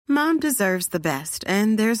Mom deserves the best,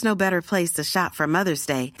 and there's no better place to shop for Mother's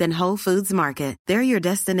Day than Whole Foods Market. They're your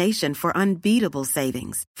destination for unbeatable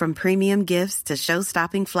savings, from premium gifts to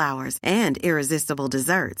show-stopping flowers and irresistible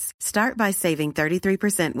desserts. Start by saving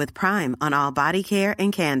 33% with Prime on all body care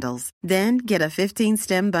and candles. Then get a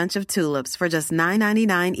 15-stem bunch of tulips for just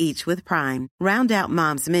 $9.99 each with Prime. Round out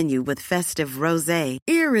Mom's menu with festive rosé,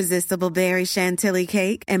 irresistible berry chantilly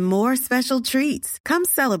cake, and more special treats. Come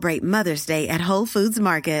celebrate Mother's Day at Whole Foods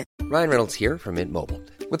Market. Ryan Reynolds here from Mint Mobile.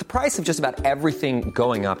 With the price of just about everything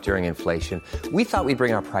going up during inflation, we thought we'd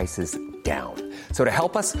bring our prices down. So to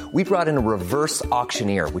help us, we brought in a reverse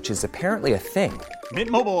auctioneer, which is apparently a thing. Mint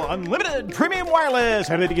Mobile Unlimited Premium Wireless.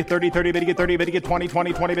 How to get 30, 30, bit to get 30, bit to get 20,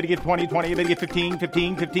 20, 20, bit to get 20, 20, bit to get 15,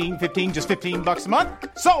 15, 15, 15, just $15 a month?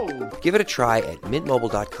 Sold! Give it a try at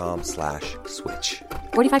mintmobile.com/switch.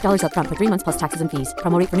 $45 up front for 3 months plus taxes and fees.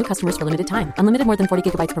 Promo rate for new customers for limited time. Unlimited more than 40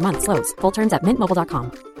 gigabytes per month. Slows full terms at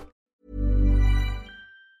mintmobile.com.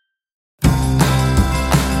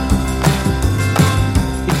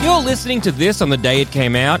 If you're listening to this on the day it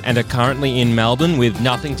came out and are currently in Melbourne with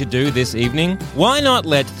nothing to do this evening, why not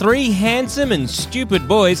let three handsome and stupid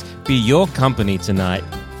boys be your company tonight?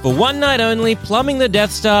 For one night only, Plumbing the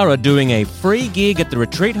Death Star are doing a free gig at the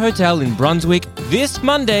Retreat Hotel in Brunswick this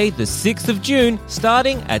Monday, the 6th of June,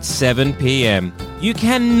 starting at 7 p.m. You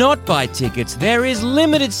cannot buy tickets. There is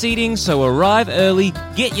limited seating, so arrive early,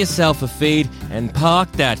 get yourself a feed, and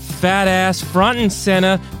park that fat ass front and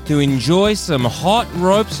center to enjoy some hot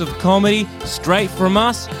ropes of comedy straight from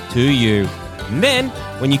us to you. And then,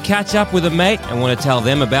 when you catch up with a mate and want to tell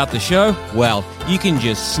them about the show, well, you can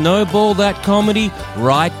just snowball that comedy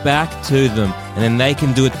right back to them. And then they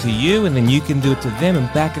can do it to you, and then you can do it to them,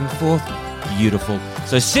 and back and forth. Beautiful.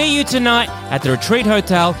 So see you tonight at the Retreat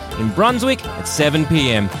Hotel in Brunswick at 7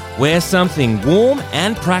 p.m. Wear something warm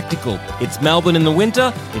and practical. It's Melbourne in the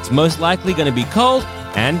winter. It's most likely going to be cold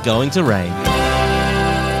and going to rain.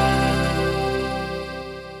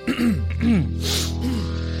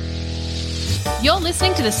 You're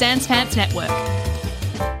listening to the Sans Pants Network.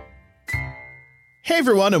 Hey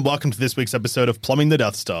everyone, and welcome to this week's episode of Plumbing the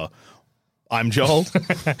Death Star. I'm Joel.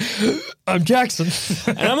 I'm Jackson.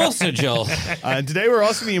 And I'm also Joel. And today we're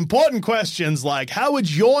asking the important questions like, how would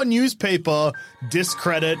your newspaper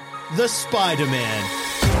discredit the Spider-Man?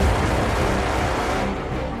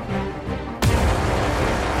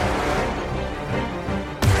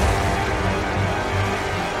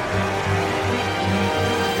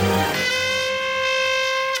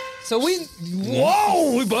 So we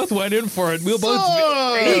both went in for it. We were both.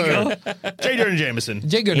 There you go. J. Jonah Jameson.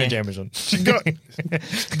 J. Jonah Jameson. Jacob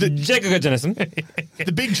Jennison.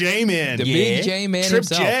 The big J man. The big J man Trip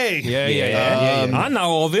himself. J. Yeah. I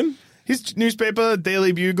know of him. His newspaper,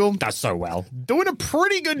 Daily Bugle, Does so well. doing a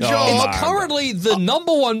pretty good It's job. currently the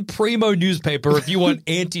number one primo newspaper if you want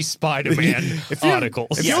anti-Spider-Man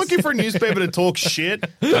articles. If you're looking for a newspaper to talk shit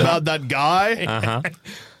about that guy,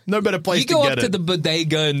 no better place You to go get up to it. the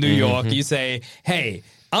bodega in New York, you say, hey,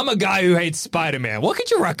 I'm a guy who hates Spider-Man. What could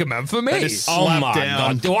you recommend for me? They just Oh slap my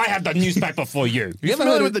down. God. Do I have the newspaper for you? You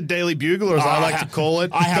familiar with the Daily Bugle, or as I like to call it,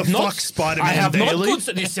 I have the not, Fuck Spider-Man I have Daily? not.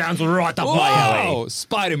 This sounds right up my alley. Wow,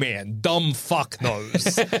 Spider-Man, dumb fuck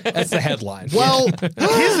nose. That's the headline. Well,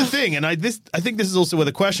 here's the thing, and I think this is also where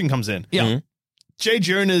the question comes in. yeah. J.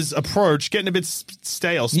 Jonah's approach getting a bit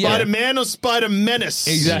stale. Spider-Man or Spider-Menace?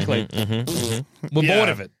 Exactly. We're Yeah. bored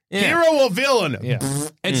of it. Hero or villain? Yeah.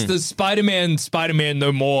 It's the Spider-Man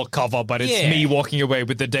No More cover, but it's Yeah. me walking away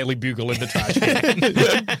with the Daily Bugle in the trash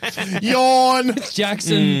can. Yawn.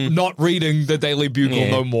 Jackson not reading the Daily Bugle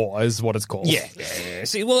No More is what it's called. Yeah.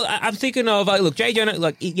 See, well, I'm thinking of, look, J.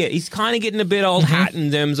 Jonah, he's kind of getting a bit old hat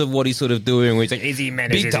in terms of what he's sort of doing. Where he's like, is he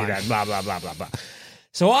menace? Big Is he time. that? Blah, blah, blah, blah, blah.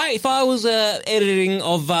 So if I was editing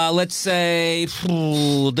of, let's say,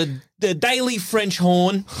 the Daily French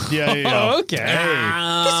Horn. Yeah. Oh, okay.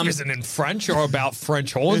 This isn't in French or about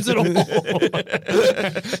French horns at all.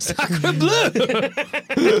 Sacre bleu.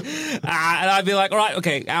 And I'd be like, all right,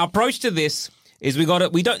 okay, our approach to this is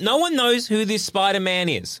no one knows who this Spider-Man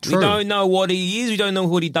is. True. We don't know what he is. We don't know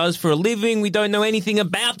what he does for a living. We don't know anything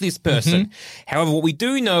about this person. However, what we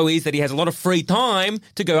do know is that he has a lot of free time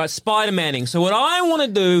to go out Spider-Manning. So what I want to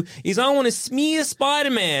do is I want to smear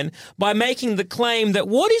Spider-Man by making the claim that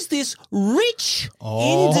what is this rich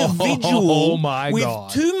individual with God.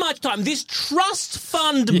 too much time, this trust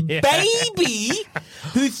fund baby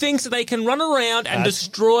who thinks that they can run around and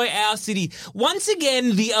destroy our city. Once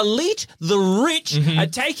again, the elite, the rich, rich are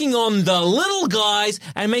taking on the little guys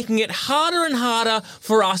and making it harder and harder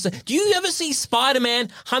for us. Do you ever see Spider-Man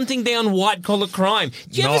hunting down white-collar crime?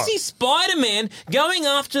 Do you ever see Spider-Man going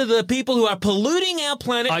after the people who are polluting our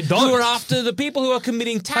planet? I don't. Who are after the people who are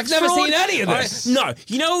committing tax I've never fraud? seen any of this. No.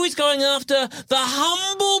 You know who he's going after? The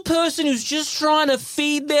humble person who's just trying to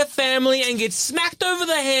feed their family and get smacked over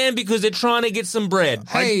the hand because they're trying to get some bread.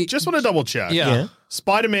 I just want to double check. Yeah.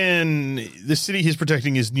 Spider-Man, the city he's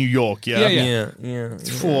protecting is New York, yeah? Yeah.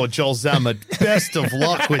 For Joel Zammert, best of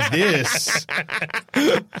luck with this.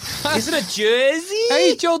 Isn't it Jersey?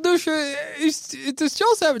 Hey, Joel Dusha, does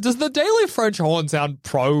Joel Zammert, does the Daily French Horn sound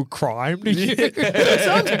pro-crime to you? It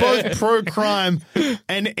sounds both pro-crime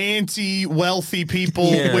and anti-wealthy people,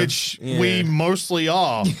 which we mostly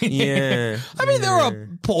are. Yeah. I mean, there are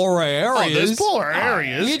poorer areas. Oh, there's poor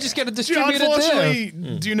areas. You just get to distribute it there.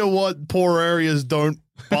 Unfortunately, do you know what poor areas don't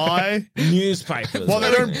buy? Newspapers. Well,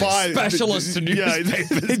 they don't buy Specialist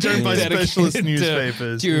newspapers. Yeah, they don't buy specialist Dedicated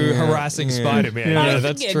newspapers. to harassing Spider-Man. Yeah,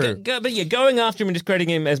 that's true. But going after him and just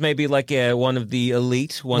crediting him as maybe like one of the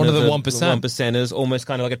elite, one of the 1%ers, almost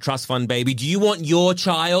kind of like a trust fund baby. Do you want your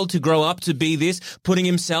child to grow up to be this, putting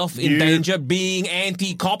himself in danger, being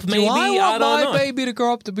anti-cop maybe? Do I want don't know. my baby to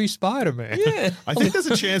grow up to be Spider-Man? Yeah. I think there's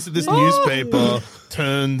a chance that this newspaper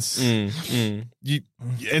turns,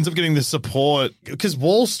 ends up getting the support because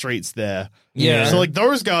Wall Street's there. Yeah. So like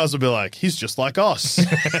those guys will be like, he's just like us.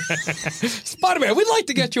 Spider-Man, we'd like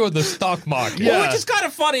to get you in the stock market. Well, which is kind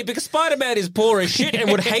of funny because Spider-Man is poor as shit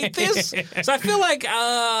and would hate this. So I feel like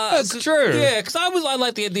that's true. Yeah, because I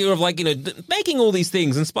like the idea of like making all these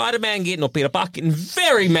things and Spider-Man getting or Peter Parker getting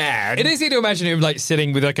very mad. It is easy to imagine him like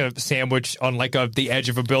sitting with like a sandwich on like the edge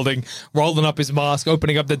of a building, rolling up his mask,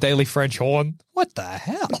 opening up the Daily French Horn. What the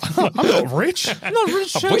hell? I'm not rich. I'm not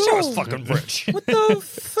rich. I wish I was fucking rich. What the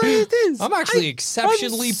fuck is this? I'm actually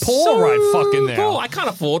exceptionally poor right fucking now. Poor. I can't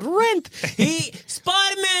afford rent.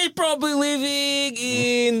 Spider-Man is probably living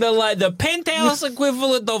in the penthouse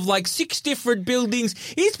equivalent of like 6 different buildings.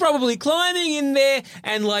 He's probably climbing in there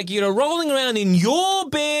and rolling around in your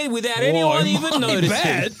bed without anyone even noticing.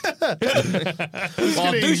 Bed?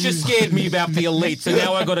 Well, Dusha scared me about the elite, so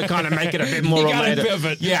now I got to kind of make it a bit more related.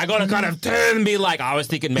 Pivot. Yeah, I got to kind of turn and be like, I was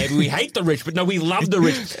thinking maybe we hate the rich, but no, we love the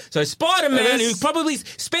rich. So Spider-Man, who's probably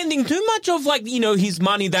spending too much of his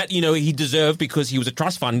money that he deserved because he was a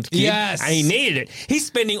trust fund kid and he needed it. He's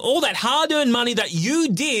spending all that hard-earned money that you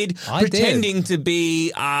did pretending to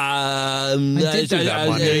be. I did do that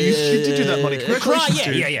money. You did do that money.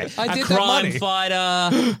 Yeah. I did a crime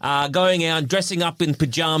fighter, going out, dressing up in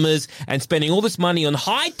pajamas, and spending all this money on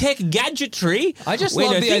high-tech gadgetry. I just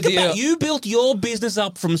love the think idea. About you built your business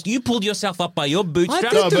up you pulled yourself up by your bootstraps. I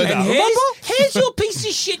did do that. And Remember? here's your piece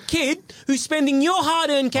of shit kid who's spending your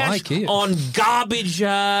hard-earned cash on garbage.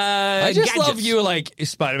 I just gadgets. love you, like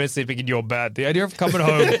Spider-Man sleeping in your bed. The idea of coming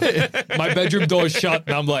home, my bedroom door's shut,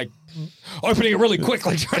 and I'm like opening it really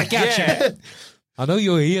quickly, trying to catch you. I know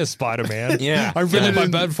you're here, Spider-Man. Yeah, I'm filling my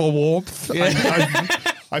bed for warmth.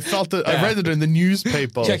 I felt it. I read it in the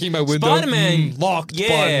newspaper. Checking my window. Spider-Man locked.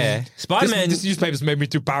 Yeah, button. Spider-Man. This newspaper's made me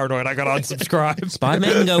too paranoid. I got to unsubscribe.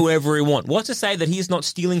 Spider-Man can go wherever he wants. What's to say that he's not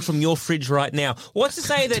stealing from your fridge right now? What's to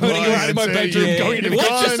say that Turning around in my bedroom, going into the What's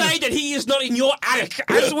to garden. say that he is not in your attic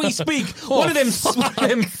as we speak? One of them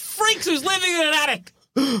freaks who's living in an attic.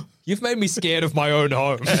 You've made me scared of my own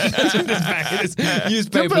home. That's what this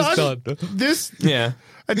newspaper's done.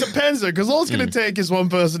 It depends, though, because all it's going to take is one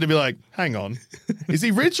person to be like, hang on, is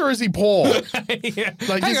he rich or is he poor? Like,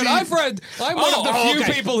 Hang on, I'm one of the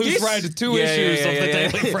few people who's read 2 issues of the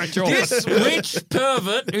Daily French Horn. This rich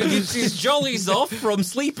pervert who gets his jollies off from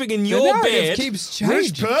sleeping in your bed. Keeps changing.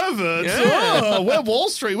 Rich perverts? Oh, we're Wall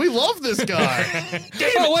Street. We love this guy.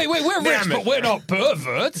 Oh, wait, we're rich, but we're not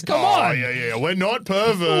perverts. Come on. Yeah, we're not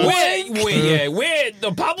perverts. We're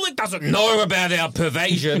the public doesn't know about our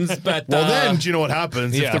pervasions, but well, then, do you know what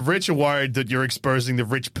happens? Yeah. If the rich are worried that you're exposing the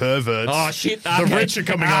rich perverts, oh shit, the rich are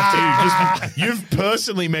coming after you. You've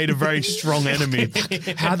personally made a very strong enemy.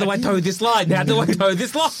 How do I toe this line? How do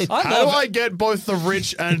I get both the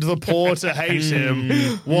rich and the poor to hate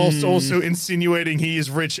him, whilst also insinuating he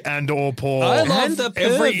is rich and or poor? I love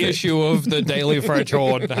every issue of the Daily French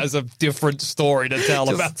Horn has a different story to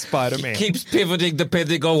tell about Spider-Man. Keeps pivoting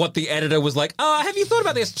depending on what the editor was like. Oh, have you thought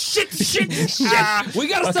about this? Shit. We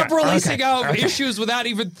gotta stop releasing our issues without without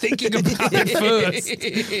even thinking about it first.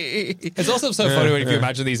 It's also so funny when you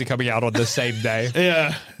imagine these are coming out on the same day.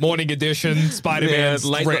 Yeah. Morning edition, Spider-Man's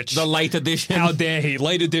rich. The late edition. How dare he?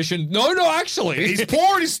 Late edition. No, actually. He's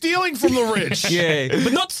poor and he's stealing from the rich. Yeah,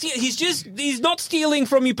 but not he's not stealing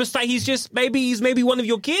from you per se. He's maybe one of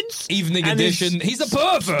your kids. Evening And edition. He's a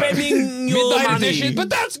pervert. spending your Midnight money. edition, but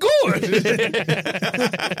that's good.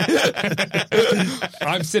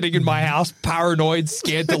 I'm sitting in my house, paranoid,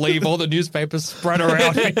 scared to leave. All the newspapers spread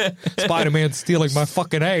around me. Spider-Man's stealing my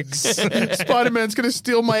fucking eggs. Spider-Man's going to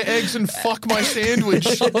steal my eggs and fuck my sandwich.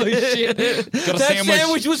 Holy shit. Got a That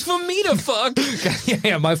sandwich was for me to fuck.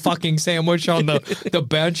 Yeah, my fucking sandwich on the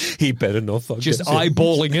bench. He better not fuck. Just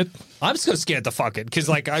eyeballing it. I'm so scared to fuck it because,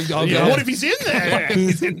 like, Yeah, what if he's in there?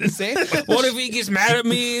 he's in the sandwich? What if he gets mad at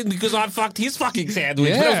me because I fucked his fucking sandwich?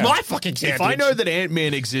 Yeah. But it was my fucking sandwich. If I know that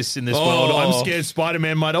Ant-Man exists in this world, I'm scared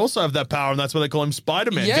Spider-Man might also have that power, and that's why they call him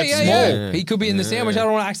Spider-Man. Yeah, Get yeah, small. yeah. He could be in the sandwich. I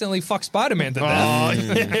don't want to accidentally fuck Spider-Man to death. Oh,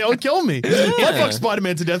 he'll kill me. If I fuck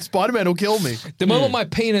Spider-Man to death, Spider-Man will kill me. The moment my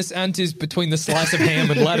penis enters between the slice of ham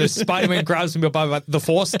and lettuce, Spider-Man grabs me by the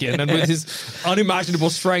foreskin, and with his unimaginable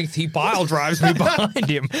strength, he pile drives me behind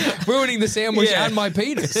him, ruining the sandwich and my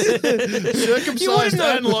penis. Circumcised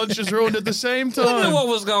and lunch is ruined at the same I don't know time. what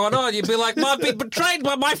was going on. You'd be like, I've been betrayed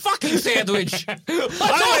by my fucking sandwich. I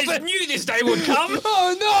always knew this day would come.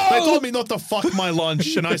 Oh, no! They told me not to fuck my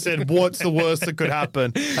lunch, and I said, "What's the worst that could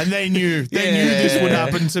happen?" And they knew this would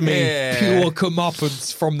happen to me. Pure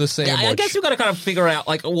comeuppance from the sandwich. I guess we've got to kind of figure out,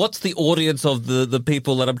 like, what's the audience of the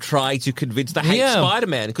people that I'm trying to convince to hate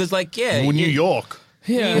Spider-Man? Because, like, Well, New York.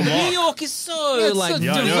 Yeah. New York is so, It's a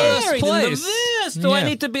diverse diverse place. Do I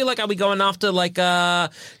need to be like, are we going after, like,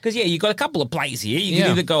 because, you got a couple of plays here. You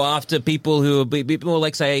can either go after people who are be more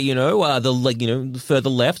like, say, further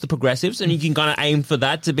left, the progressives, and you can kind of aim for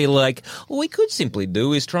that to be like, all we could simply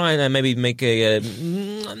do is try and maybe make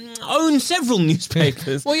own several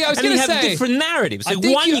newspapers. Well, yeah, I was and gonna you have say, different narratives. So I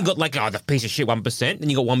think one, you got like, the piece of shit 1%, and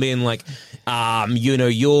you got one being like,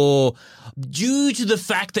 you're due to the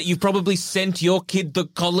fact that you probably sent your kid to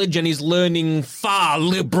college and he's learning far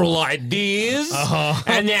liberal ideas,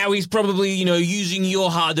 and now he's probably, using your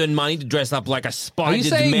hard-earned money to dress up like a Are spider you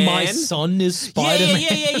saying man. my son is Spider-Man?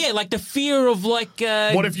 Yeah. Like the fear of like.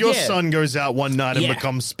 What if your son goes out one night and Yeah.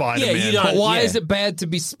 becomes Spider-Man? Yeah, you don't- But why Yeah. is it bad to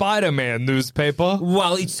be Spider-Man, newspaper?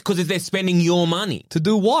 Well, it's because they're spending your money To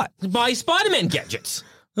do what? to buy Spider-Man gadgets.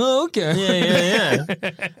 Oh, okay. Yeah.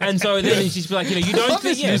 And so then it's just like, you don't Love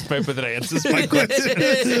think. this newspaper that answers my question.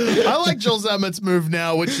 I like Joel Zammett's move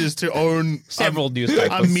now, which is to own Several a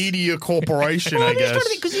newspapers. media corporation, I guess.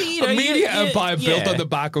 A media empire built on the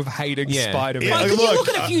back of hating Spider-Man. Yeah. Because you Look,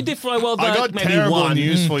 look at a few different, I got maybe terrible one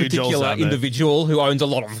news for you, Joel particular Zammett. individual who owns a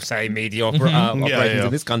lot of, say, media operations yeah. in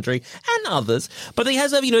this country and others. But he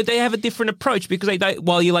has they have a different approach because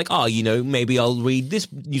while you're like, maybe I'll read this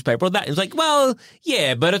newspaper or that. It's like, well,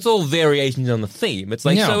 yeah, but it's all variations on the theme. It's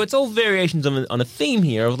like, so it's all variations on a theme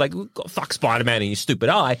here of like, fuck Spider-Man and your stupid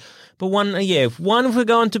eye. But one, if we're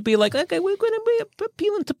going to be like, okay, we're going to be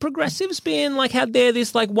appealing to progressives, being like, how dare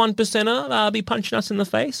this like 1%er be punching us in the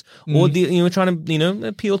face, or trying to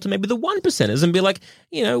appeal to maybe the 1%ers and be like,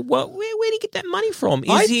 where do you get that money from?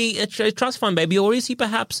 Is he a trust fund baby, or is he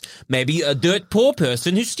perhaps maybe a dirt poor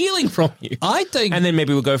person who's stealing from you? I think... And then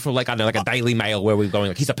maybe we'll go for like, I don't know, like a Daily Mail where we're going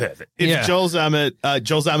like, he's a pervert. If Joel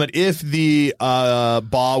Zammett, if the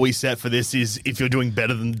bar we set for this is if you're doing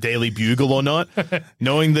better than the Daily Bugle or not,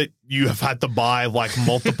 knowing that you have had to buy like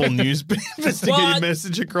multiple newspapers to get your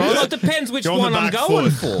message across. Well, it depends which You're on one the I'm back going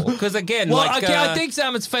foot. for. Because again, I think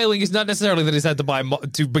Zammett's failing is not necessarily that he's had to buy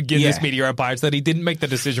to begin this media empire. It's that he didn't make the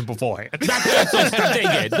decision beforehand.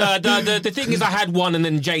 The thing is, I had one, and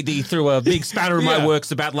then JD threw a big spanner in my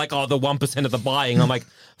works about like, the 1% of the buying. I'm like,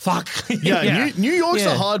 fuck. New York's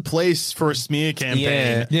a hard place for a smear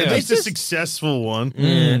campaign. Yeah. At least a successful one.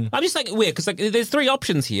 I'm just like weird because like there's three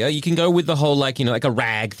options here. You can go with the whole like like a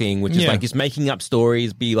rag thing, which is like just making up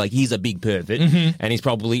stories, be like he's a big pervert and he's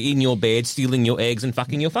probably in your bed stealing your eggs and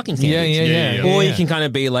fucking your fucking sandwich. Yeah. Or you can kind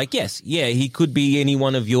of be like, he could be any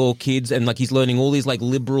one of your kids and like he's learning all these like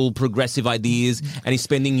liberal progressive ideas and he's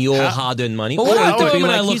spending your hard-earned money. But what Or it I could do be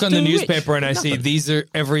when like, I look he's on the too rich. newspaper and I see Nothing.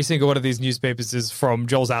 every single one of these newspapers is from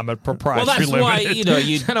Joel Zammett Proprietary Well, that's why,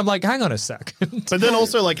 Limited. And I'm like, hang on a sec. But then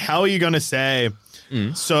also, like, how are you going to say...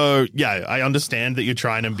 So, yeah, I understand that you're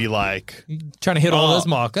trying to be like... Trying to hit all those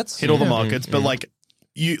markets. Hit all the markets, but like,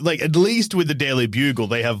 at least with the Daily Bugle,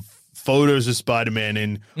 they have photos of Spider-Man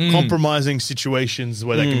in compromising situations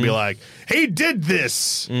where they can be like, he did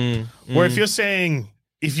this. Where if you're saying...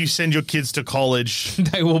 if you send your kids to college,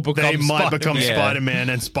 They will become they might become Yeah. Spider-Man,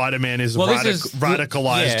 and Spider-Man is, Well, this is-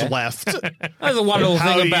 radicalized yeah. left. That's a wonderful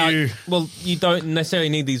How thing are about. you- Well, you don't necessarily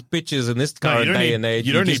need these pictures in this No, you current don't day need- and age.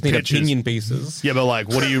 you don't just need need pictures. opinion pieces. Yeah, but like,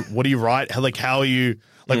 what do you write? How are you?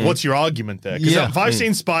 Like, what's your argument there? Because Yeah. if I've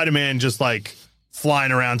seen Spider-Man just like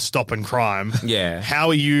flying around stopping crime, Yeah. how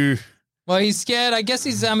are you? Well, he's scared. I guess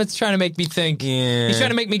he's trying to make me think. Yeah. He's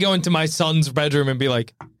trying to make me go into my son's bedroom and be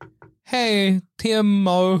like, "Hey,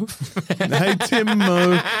 Timo. Hey,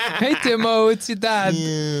 Timo. Hey, Timo, it's your dad.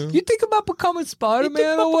 You think about becoming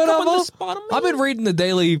Spider-Man or whatever?" I've been reading the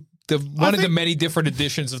daily, one of the many different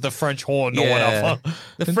editions of the French Horn or whatever.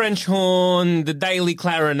 The French horn, the daily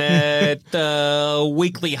clarinet, the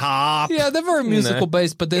weekly harp. Yeah, they're very musical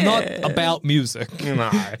based, but they're not about music.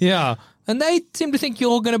 No. Yeah. And they seem to think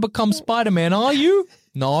you're going to become Spider-Man, are you?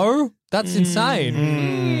 No. That's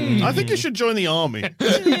insane. I think you should join the army.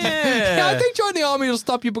 Yeah, I think joining the army will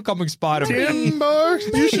stop you becoming Spider-Man. Timbo,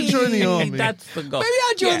 you should join the army. That's the goal. Maybe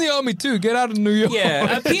I join the army too. Get out of New York.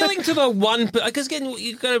 Yeah, appealing to the one, because again,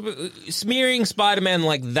 you got to smearing Spider-Man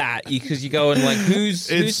like that because you go and like who's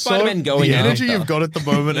Spider-Man going the energy after? you've got at the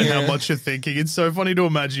moment and how much you're thinking. It's so funny to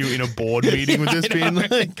imagine you in a board meeting with this being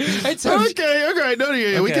like, It's okay, no,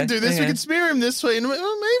 we Okay, can do this. We okay. can smear him this way, and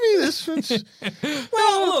maybe this.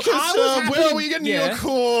 Well, look, I was happy where to- are we getting yeah. your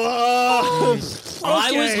core?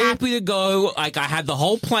 I was happy to go. Like I had the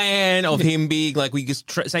whole plan of him being like we just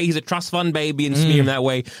say he's a trust fund baby and smear him that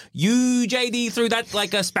way. You JD threw that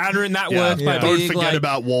like a spanner in that works by Don't being forget like,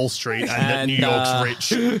 about Wall Street and that New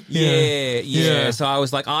York's rich. Yeah. So I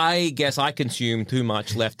was like, I guess I consume too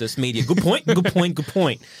much leftist media. Good point. Good point. Good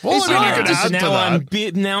point. Well, So I mean, you could add to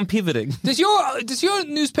that. now I'm pivoting. Does your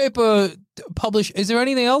newspaper publish? Is there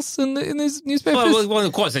anything else in these newspapers? Well,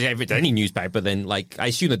 of course, if it's any newspaper, then like I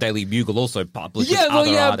assume the Daily Bugle also publishes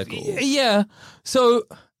other articles. Yeah. So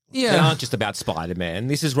They yeah. aren't just about Spider-Man.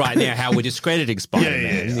 This is right now how we're discrediting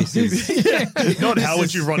Spider-Man. Yeah. This is Not how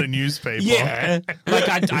would you run a newspaper? yeah. Like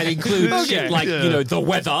I'd include shit like you know the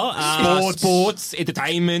weather, sports,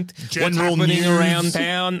 entertainment, General what's happening news. around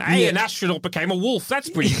town. Hey, an astronaut became a wolf. That's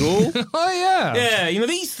pretty cool. Oh yeah. Yeah, you know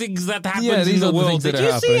these things that happen Yeah, in these the are the world. things that Did you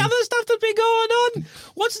are see happening. other stuff that's been going on?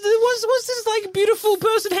 What's this like beautiful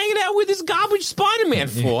person hanging out with this garbage Spider-Man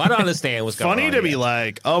for? I don't understand what's going on. Funny to be here.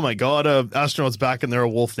 like, oh my god, astronaut's back and they're a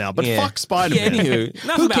wolf now. But Yeah. fuck Spider-Man. Yeah, anywho,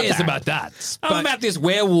 enough Who about cares that. about that? Not about this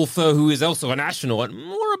werewolf who is also an astronaut.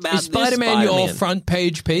 More about Is Spider-Man this your Spider-Man. front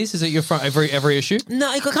page piece? Is it your front every issue?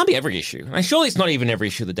 No, it can't be every issue. And surely it's not even every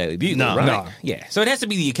issue of the Daily Bugle, No. right? No. Yeah, so it has to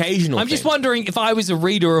be the occasional I'm just thing. wondering if I was a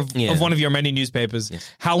reader of one of your many newspapers,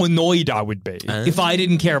 how annoyed I would be if I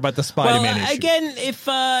didn't care about the Spider-Man Well, issue. again, if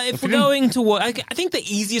we're going to work, I think the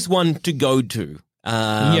easiest one to go to.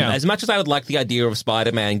 As much as I would like the idea of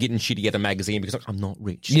Spider-Man getting shitty at a magazine because like, I'm not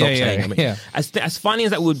rich. Stop saying I'm rich. As funny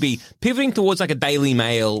as that would be, pivoting towards like a Daily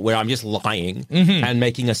Mail where I'm just lying and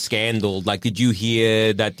making a scandal. Like, did you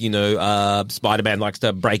hear that, Spider-Man likes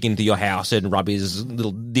to break into your house and rub his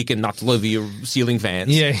little dick and nuts all over your ceiling fans?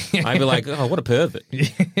 Yeah. I'd be like, oh, what a pervert.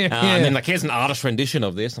 And then like, here's an artist rendition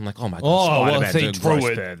of this. I'm like, oh my God, well, if Spider-Man's they a drew gross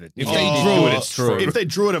it- pervert. if Yeah, they drew drew it, it, it's true. If they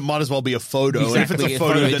drew it, it might as well be a photo. And if it's a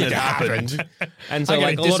photo, then it happened. And so I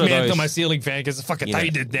like gotta a lot of dismantle those, my ceiling fan because fucking Yeah. they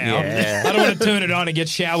did now. Yeah. I don't want to turn it on and get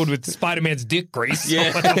showered with Spider-Man's dick grease.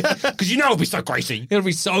 because you know it'll be so greasy. It'll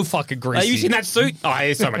be so fucking Are greasy. you seen that suit? Oh,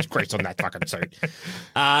 there's so much grease on that fucking suit.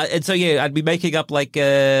 And so yeah, I'd be making up like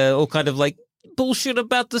all kind of like bullshit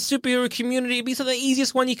about the superhero community. It'd be the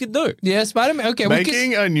easiest one you could do. Yeah, Spider-Man. Okay, well,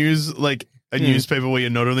 Making a newspaper where you're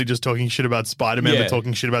not only just talking shit about Spider-Man, Yeah. but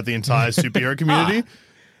talking shit about the entire superhero community.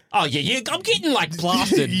 Oh yeah, I'm getting like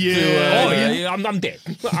plastered. Yeah. I'm dead.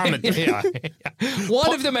 I'm a dead.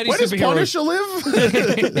 one of the many Where does superheroes Punisher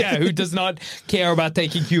live? who does not care about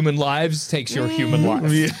taking human lives takes your human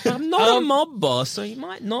life. I'm not a mob boss, so you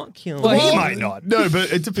might not kill Well, me. he might not. No,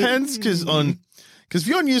 but it depends because if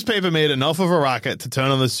your newspaper made enough of a racket to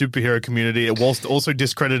turn on the superhero community whilst also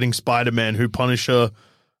discrediting Spider-Man, who Punisher,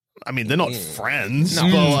 I mean, they're not friends, No, but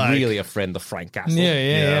he's like, really a friend of Frank Castle.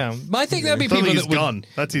 Yeah. I think that'd be it's only people his that would. gun.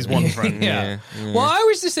 That's his one friend. Yeah. Well, I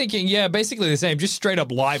was just thinking, basically the same, just straight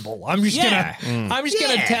up libel. I'm just gonna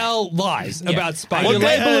tell lies about Spider-Man. Well,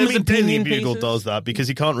 label him as Daily opinion Bugle pieces. does that because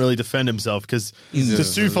he can't really defend himself because to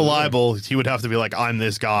sue for libel, he would have to be like, I'm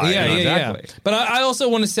this guy. Yeah, you know? exactly. But I also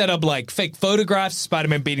want to set up like fake photographs,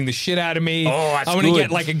 Spider-Man beating the shit out of me. Oh, that's I want to good.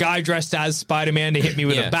 get like a guy dressed as Spider-Man to hit me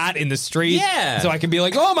with Yeah. a bat in the street. Yeah. So I can be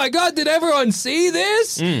like, oh my God, did everyone see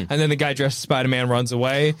this? And then the guy dressed as Spider-Man runs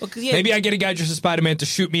away. Well, 'cause, yeah. Maybe I get a guy dressed as Spider-Man to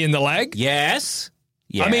shoot me in the leg. Yes.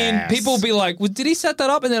 Yes. I mean, people will be like, well, did he set that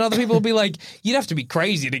up? And then other people will be like, you'd have to be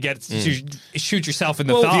crazy to get to shoot yourself in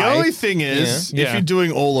the Well, thigh. the only thing is, Yeah. if you're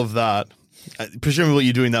doing all of that, presumably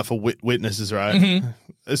you're doing that for witnesses, right?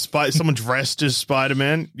 Mm-hmm. Someone dressed as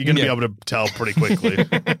Spider-Man, you're going to be able to tell pretty quickly.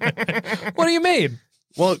 What do you mean?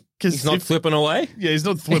 Well, because He's not flipping away. Yeah, he's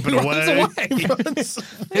not flipping He runs away.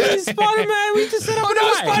 Hey, Spider-Man, we just set up Oh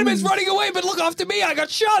no, Spider-Man's running away, but look after me, I got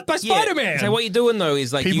shot by Spider-Man. So what you're doing though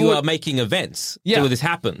is like People you would- are making events Yeah. where this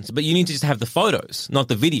happens, but you need to just have the photos, not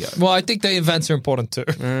the video. Well, I think the events are important too.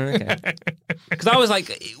 Because I was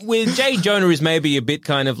like, with Jay Jonah is maybe a bit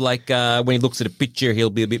kind of like when he looks at a picture, he'll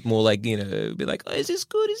be a bit more like, be like, oh, is this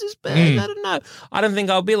good? Is this bad? I don't know. I don't think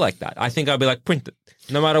I'll be like that. I think I'll be like, print it.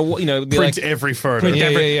 No matter what, be print like, every photo. print Yeah,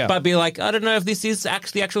 every- yeah. But be like, I don't know if this is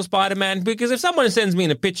actually actual Spider-Man. Because if someone sends me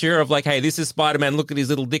in a picture of like, hey, this is Spider-Man, look at his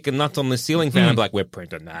little dick and nuts on the ceiling fan, I'm like, we're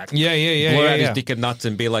printing that. Yeah. Blur out yeah. his dick and nuts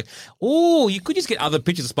and be like, oh, you could just get other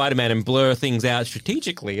pictures of Spider-Man and blur things out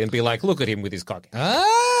strategically and be like, look at him with his cock.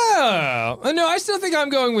 Oh. No, I still think I'm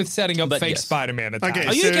going with setting up But fake yes. Spider-Man attacks. Okay,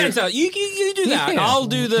 Oh, you So- can tell. You do that. Yeah. I'll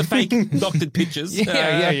do the fake doctored pictures.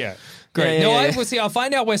 Yeah. Great. Yeah, No, yeah, I'll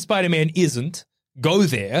find out where Spider-Man isn't. Go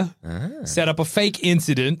there, set up a fake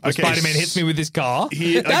incident where Okay, Spider-Man hits me with his car.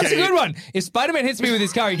 That's okay. a good one. If Spider-Man hits me with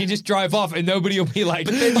his car, he can just drive off and nobody will be like,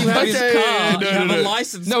 But then you have his Okay, car. no, you have no, a no.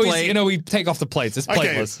 license no, plate. we take off the plates. It's Okay,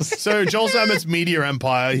 pointless. so Joel Zammett's media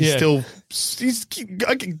empire, he's Yeah. he's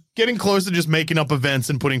getting close to just making up events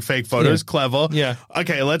and putting fake photos. Yeah. Clever. Yeah.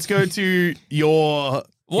 Okay, let's go to your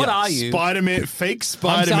What are you? Spider-Man, fake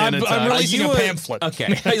Spider-Man I'm attack. releasing you a pamphlet.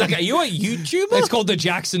 Okay. He's like, are you a YouTuber? It's called the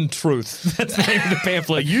Jackson Truth. That's the name of the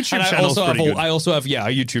pamphlet. A YouTube And channel's pretty good. I also have a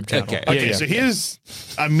YouTube channel. Okay. Yeah, Okay, yeah. so here's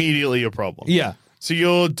immediately your problem. Yeah. So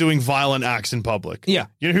you're doing violent acts in public. Yeah.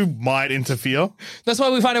 You know who might interfere? That's why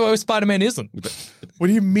we find out where Spider-Man isn't. What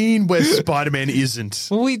do you mean where Spider-Man isn't?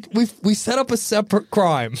 Well, we set up a separate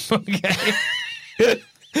crime. Okay.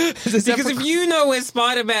 Because if you know where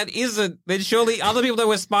Spider-Man isn't, then surely other people know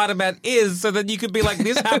where Spider-Man is, so that you could be like,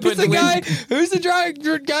 this happened. Who's the when- guy? Who's the guy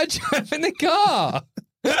driving the car?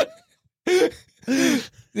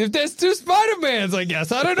 If there's two Spider-Mans, I guess.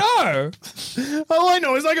 I don't know. All I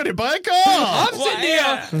know is I got hit by a car. I'm Well, sitting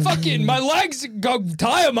yeah. here, fucking, my legs got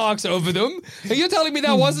tire marks over them. And you're telling me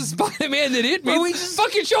that wasn't Spider-Man that hit me? Well, we just-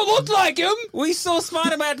 fucking sure looked like him. We saw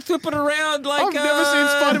Spider-Man flipping around like. I've never seen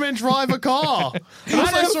Spider-Man drive a car.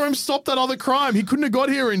 Unless I saw him stop that other crime. He couldn't have got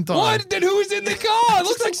here in time. What? Then who was in the car? It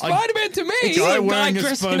looks like Spider-Man to me. guy Some guy wearing a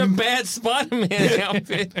dressed in a bad Spider-Man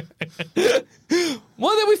outfit.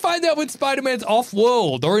 Well, then we find out when Spider-Man's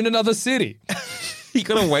off-world or in another city. You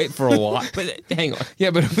gotta wait for a while. But hang on.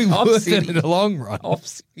 Yeah, but it'll be Off worth it city. in the long run.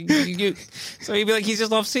 So you'd be like, he's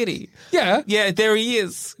just off city. Yeah. Yeah, there he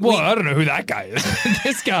is. Well, I don't know who that guy is.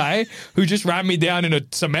 This guy who just ran me down in a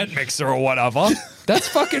cement mixer or whatever. That's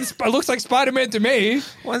fucking. Looks like Spider-Man to me.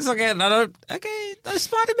 Once again, I don't. Okay,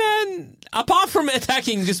 Spider-Man. Apart from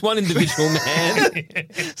attacking just one individual man,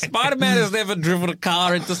 Spider-Man has never driven a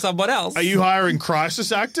car into someone else. Are you hiring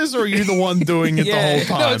crisis actors, or are you the one doing it Yeah. the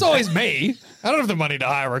whole time? No, it's always me. I don't have the money to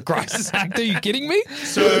hire a crisis actor. Are you kidding me?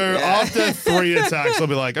 So after 3 attacks, I'll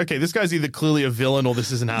be like, okay, this guy's either clearly a villain or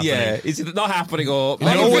this isn't happening. Yeah, it's either not happening or I'm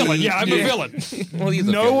maybe- a villain. Yeah, I'm a villain. Well, he's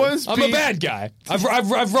a No villain. one's I'm a bad guy.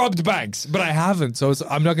 I've robbed banks, but I haven't, so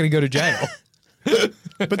I'm not going to go to jail.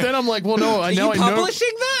 But then I'm like, well, no, Are now you I know. publishing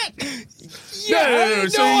that? No,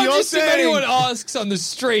 so I'm you're just, if saying- anyone asks on the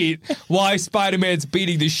street why Spider-Man's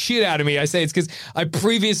beating the shit out of me, I say it's because I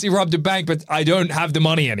previously robbed a bank, but I don't have the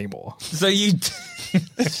money anymore. So you.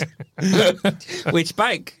 Which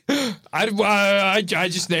bank? I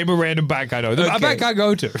just name a random bank I know. A Okay. bank I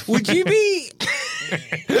go to. Would you be?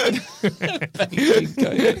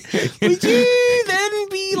 Would you then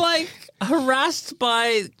be like harassed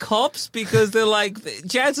by cops because they're like,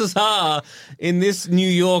 chances are in this New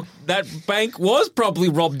York that bank was probably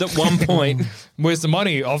robbed at one point. Where's the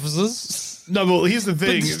money, officers? No, well, here's the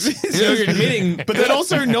thing. So you're admitting, But then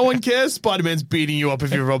also, no one cares Spider-Man's beating you up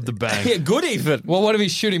if you rob the bank. yeah, good even. Well, what if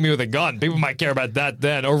he's shooting me with a gun? People might care about that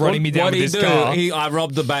then, or running me down What with did his he do? car. I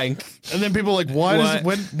robbed the bank. And then people are like,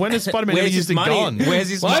 when has Spider-Man ever Where's used his a money? gun? Where's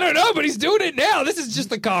his Well, I money? don't know, but he's doing it now. This is just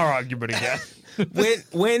the car argument again.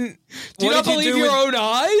 When Do you what not did believe do your with- own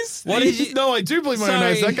eyes? What did you? No, I do believe my own Sorry.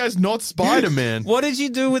 eyes. That guy's not Spider-Man. What did you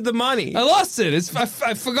do with the money? I lost it. I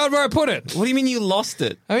forgot where I put it. What do you mean you lost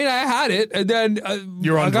it? I mean, I had it, and then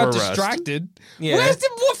You're I under got arrest. distracted. Yeah. Where's the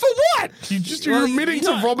for what? You're admitting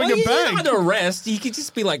to robbing a You're bank. not under arrest. You could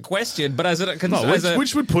just be like questioned, but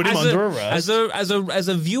which would put him as under a, arrest. As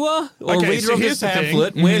a viewer or Okay, reader so of here's this the thing.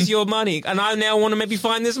 pamphlet, where's your money? And I now want to maybe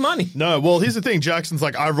find this money. No, well, here's the thing. Jackson's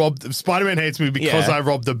like, Spider-Man hates me because Yeah. I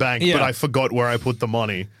robbed the bank, Yeah. but I forgot where I put the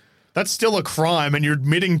money. That's still a crime, and you're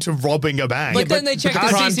admitting to robbing a bank. But then they checked the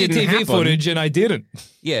crime didn't CCTV happen. footage and I didn't.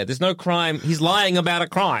 Yeah, there's no crime. He's lying about a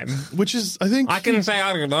crime. Which is, I think... I can say,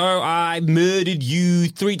 I don't know, I murdered you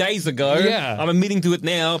 3 days ago. Yeah. I'm admitting to it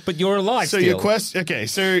now, but you're alive So still. your question... Okay,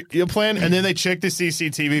 so your plan... And then they check the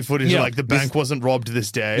CCTV footage, Yeah. like, the bank wasn't robbed this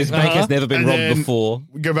day. This bank has never been And robbed then before.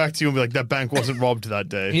 we go back to you and be like, that bank wasn't robbed that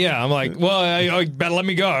day. Yeah, I'm like, well, I better let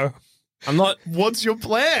me go. I'm not... What's your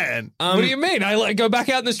plan? What do you mean? I like go back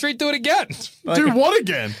out in the street, do it again. Do what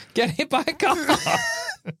again? Get hit by a car.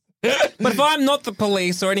 But if I'm not the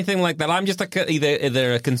police or anything like that, I'm just like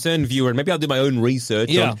either a concerned viewer, and maybe I'll do my own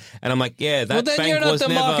research. Yeah. And I'm like, yeah, that Well, then bank you're not was the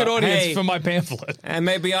never, market audience hey, for my pamphlet. and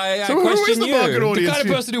maybe I So who is question the you. market The audience? kind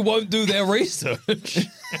of person who won't do their research.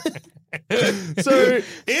 So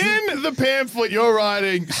in the pamphlet you're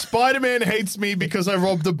writing, Spider-Man hates me because I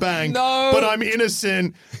robbed the bank. No. But I'm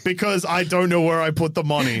innocent because I don't know where I put the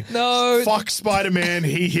money. No. Fuck Spider-Man,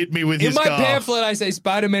 he hit me with In his my car. pamphlet, I say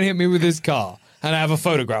Spider-Man hit me with his car, and I have a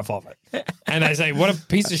photograph of it. And I say, what a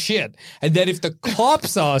piece of shit. And then if the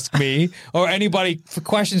cops ask me, or anybody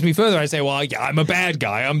questions me further, I say, well, yeah, I'm a bad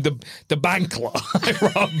guy. I'm the bankler. I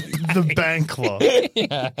rob The bankler.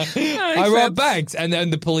 I rob banks. And then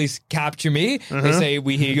the police capture me. They say,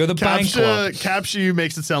 we hear you're the bankler. Capture you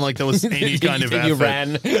makes it sound like there was any kind of effort. You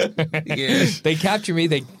ran. Yeah. They capture me.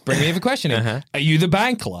 They bring me in for questioning. Are you the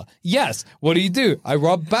bankler? Yes. What do? I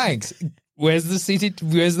rob banks. Where's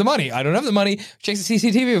the money? I don't have the money. Check the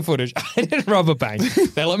CCTV footage. I didn't rob a bank.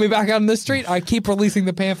 They let me back out on the street. I keep releasing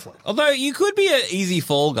the pamphlet. Although you could be an easy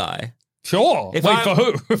fall guy. Sure. If Wait, I'm- for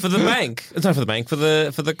who? For the bank. It's not for the bank, for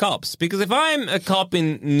the cops. Because if I'm a cop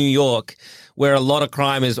in New York, where a lot of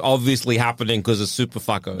crime is obviously happening because of super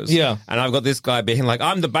fuckos. Yeah. And I've got this guy being like,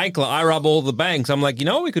 I'm the bankler, I rob all the banks. I'm like, you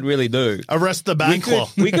know what we could really do? Arrest the bankler.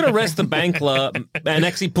 We could arrest the bankler and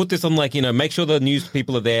actually put this on, like, make sure the news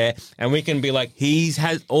people are there, and we can be like, he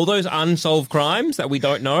has all those unsolved crimes that we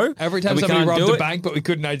don't know. Every time and we somebody can't robbed do a it. bank, but we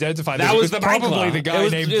couldn't identify That them. was It the probably bankler. the guy It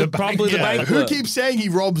was named it was the probably the bankler. bankler. Who keeps saying he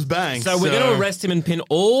robs banks? So we're going to arrest him and pin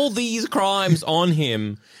all these crimes on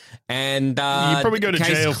him. And You probably go to case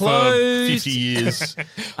jail closed. for 50 years.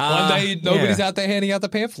 One day, nobody's yeah. out there handing out the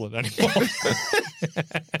pamphlet anymore.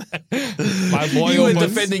 My You loyal were ones.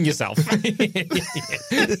 defending yourself.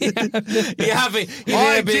 You're having.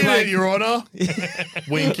 I did it, Your Honor.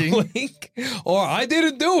 Winking. Wink. Or I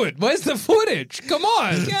didn't do it. Where's the footage? Come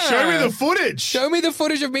on. Show me the footage. Show me the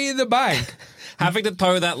footage of me in the bank. Having to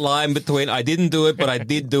toe that line between I didn't do it, but I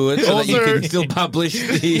did do it, so that you Also- can still publish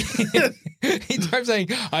the. He starts saying,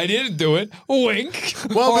 I didn't do it. Wink.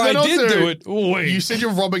 Well, or but then I did also, do it. Wink. You said you're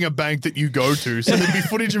robbing a bank that you go to, so there'd be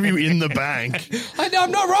footage of you in the bank. I'm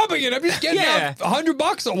not robbing it. I'm just getting Yeah. out $100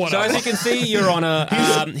 or So whatever. as you can see, Your Honor,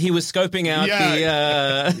 he was scoping out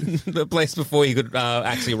the place before he could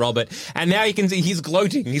actually rob it, and now you can see he's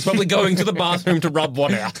gloating. He's probably going to the bathroom to rub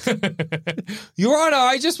one out. Your Honor,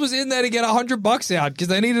 I just was in there to get $100 out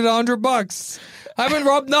because I needed $100. I haven't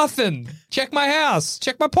robbed nothing. Check my house.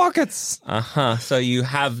 Check my pockets. So you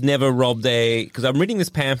have never robbed a? Because I'm reading this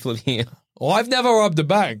pamphlet here. Oh, I've never robbed a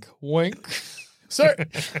bank. Wink. So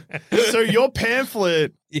your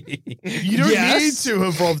pamphlet, you don't Yes. need to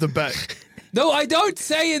have robbed a bank. No, I don't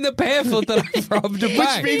say in the pamphlet that I've robbed a Which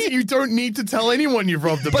bank. means you don't need to tell anyone you've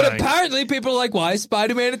robbed a But bank. apparently people are like, why is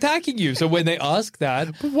Spider-Man attacking you? So when they ask that,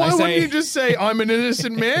 Why I say, wouldn't you just say, I'm an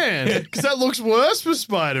innocent man? Because that looks worse for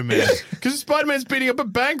Spider-Man. Because Spider-Man's beating up a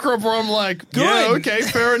bank robber, I'm like, yeah, Good. okay,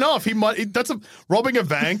 fair enough. Robbing a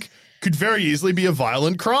bank could very easily be a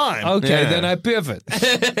violent crime. okay, Yeah. then I pivot.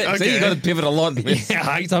 So you got to pivot a lot.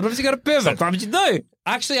 Yeah, sometimes you got to pivot. Sometimes you do.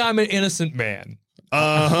 Actually, I'm an innocent man.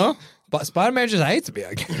 Uh-huh. But Spider-Man just hates me,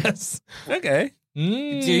 I guess. Okay. Do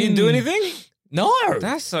you do anything? No.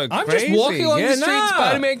 That's so I'm crazy. just walking on Yeah, the street. no.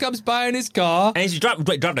 Spider-Man comes by in his car. And he's driving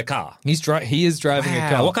a car. He is driving a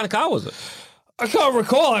car. What kind of car was it? I can't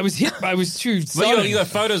recall. I was too Well, sudden. you got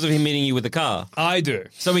photos of him meeting you with the car, I do.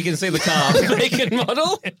 so we can see the car make and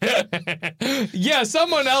model. Yeah,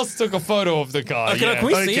 someone else took a photo of the car. Can yeah.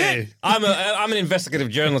 we see Okay. it? I'm an investigative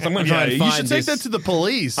journalist. I'm going to try Yeah, and find you should take this. that to the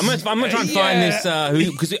police. I'm going to try and find this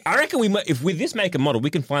because I reckon if with this make and model, we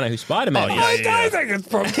can find out who Spider-Man Oh, is. yeah, I yeah. think it's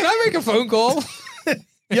from. Can I make a phone call?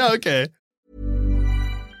 Yeah, okay.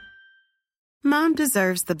 Mom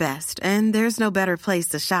deserves the best, and there's no better place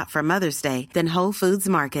to shop for Mother's Day than Whole Foods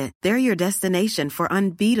Market. They're your destination for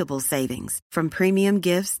unbeatable savings, from premium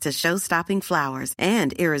gifts to show-stopping flowers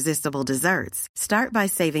and irresistible desserts. Start by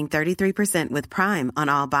saving 33% with Prime on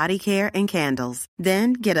all body care and candles.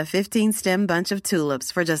 Then get a 15-stem bunch of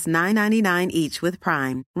tulips for just $9.99 each with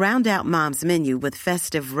Prime. Round out Mom's menu with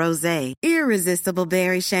festive rosé, irresistible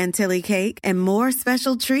berry chantilly cake, and more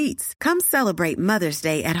special treats. Come celebrate Mother's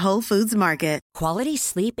Day at Whole Foods Market. Quality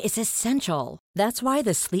sleep is essential. That's why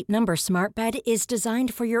the Sleep Number Smart Bed is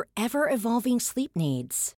designed for your ever-evolving sleep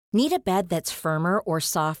needs. Need a bed that's firmer or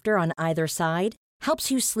softer on either side?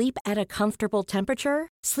 Helps you sleep at a comfortable temperature?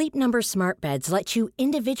 Sleep Number Smart Beds let you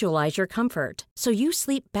individualize your comfort, so you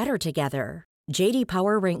sleep better together. J.D.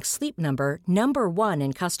 Power ranks Sleep Number number 1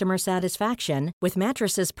 in customer satisfaction with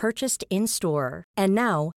mattresses purchased in-store. And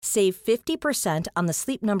now, save 50% on the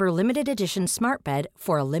Sleep Number Limited Edition Smart Bed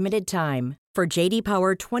for a limited time. For J.D.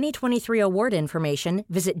 Power 2023 award information,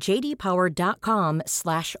 visit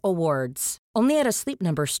jdpower.com/awards. Only at a Sleep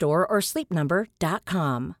Number store or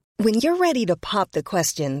sleepnumber.com. When you're ready to pop the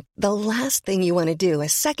question, the last thing you want to do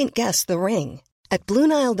is second-guess the ring. At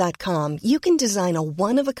BlueNile.com, you can design a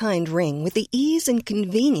one-of-a-kind ring with the ease and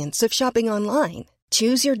convenience of shopping online.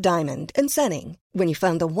 Choose your diamond and setting. When you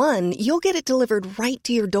find the one, you'll get it delivered right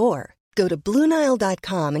to your door. Go to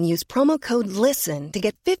BlueNile.com and use promo code LISTEN to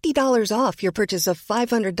get $50 off your purchase of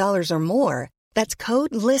 $500 or more. That's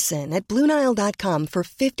code LISTEN at BlueNile.com for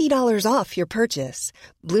 $50 off your purchase.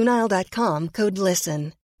 BlueNile.com, code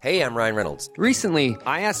LISTEN. Hey, I'm Ryan Reynolds. Recently,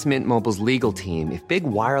 I asked Mint Mobile's legal team if big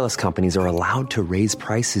wireless companies are allowed to raise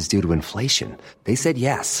prices due to inflation. They said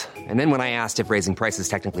yes. And then when I asked if raising prices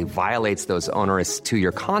technically violates those onerous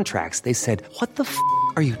two-year contracts, they said, "What the f***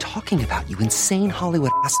 are you talking about, you insane Hollywood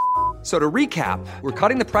ass?" So to recap, we're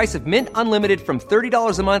cutting the price of Mint Unlimited from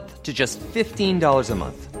 $30 a month to just $15 a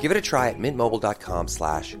month. Give it a try at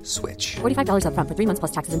mintmobile.com/switch. $45 up front for 3 months plus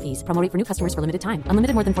taxes and fees. Promo rate for new customers for limited time.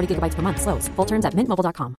 Unlimited more than 40 gigabytes per month. Slows full terms at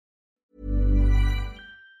mintmobile.com.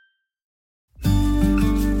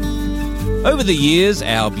 Over the years,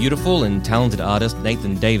 our beautiful and talented artist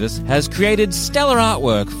Nathan Davis has created stellar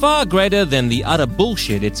artwork far greater than the utter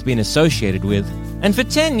bullshit it's been associated with. And for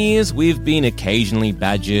 10 years, we've been occasionally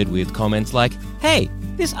badgered with comments like, "Hey,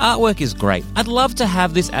 this artwork is great. I'd love to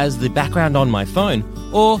have this as the background on my phone."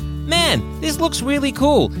 Or, "Man, this looks really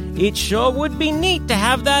cool. It sure would be neat to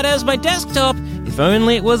have that as my desktop if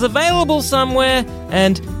only it was available somewhere."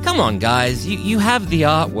 And come on, guys, you have the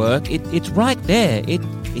artwork. It's right there. It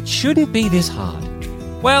shouldn't be this hard.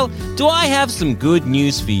 Well, do I have some good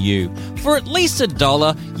news for you? For at least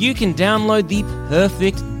 $1, you can download the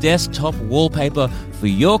perfect desktop wallpaper for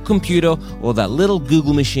your computer or that little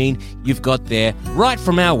Google machine you've got there right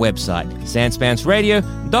from our website,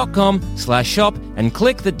 sanspantsradio.com/shop, and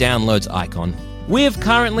click the downloads icon. We've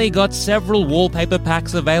currently got several wallpaper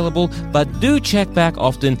packs available, but do check back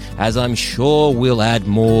often, as I'm sure we'll add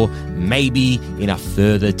more, maybe in a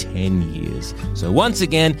further 10 years. So once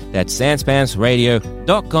again, that's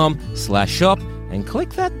sanspantsradio.com/shop, and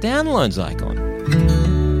click that downloads icon.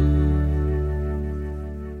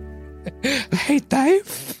 Hey, Dave.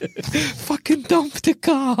 Fucking dump the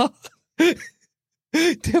car.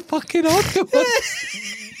 They're fucking onto us.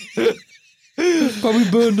 Probably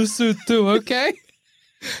burn the suit too, okay?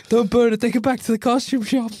 Don't burn it. Take it back to the costume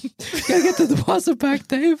shop. Gotta get the deposit back,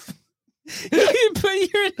 Dave. You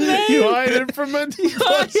put your name. You hired it from it.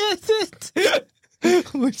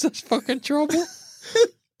 We're in such fucking trouble.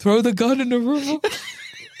 Throw the gun in the river.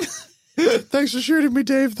 Thanks for shooting me,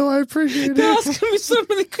 Dave, though. I appreciate it. You're asking me so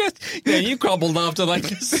many questions. Yeah, you crumbled after like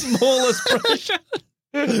the smallest pressure.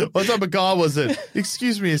 What type of car was it?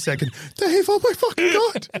 Excuse me a second. Dave, oh my fucking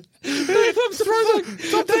God. Dave, I'm so Dump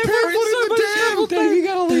the pamphlet in the dam. Dave, you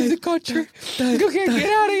gotta leave the country.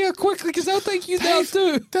 Get out of here quickly, because they'll take you down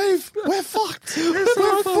too. Dave, we're fucked. We're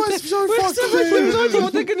so fucked, Dave.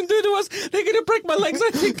 What they're gonna do to us? They're gonna break my legs,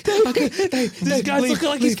 I think. Okay, Dave, this guy's looking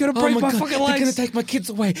like he's gonna break my fucking legs. They're gonna take my kids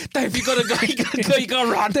away. Dave, you gotta go. You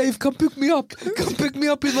gotta run. Dave, come pick me up. Come pick me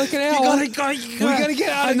up in like an hour. You gotta go. We gotta get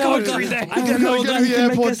out of the country, Dave. I gotta go to the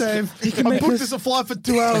airport, Dave. I booked us a flight for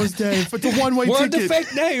 2 hours, Dave. It's a one-way What are ticket. the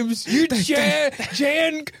fake names? You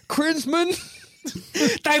Jan Krinsman?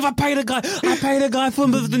 Dave, I paid a guy for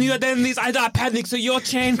the new identities. I panicked, so you're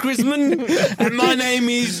Chan Chrisman, and my name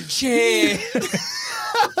is Chair.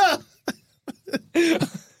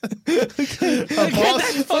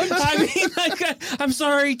 I'm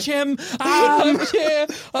sorry, Chem. I'm Chair,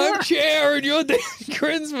 and you're Dave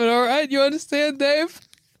Krinsman, all right? You understand, Dave?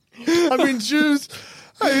 I mean, Jews.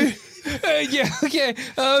 Okay.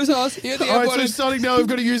 I was asked at the All right, airport. so starting now, I've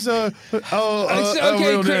got to use okay,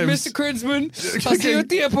 real names. Mr. Krinsman. I'll see you at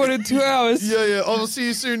the airport in 2 hours. Yeah. I'll see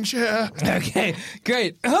you soon, Chair. Okay,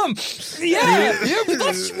 great. Yeah. You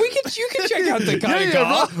can check out the kind of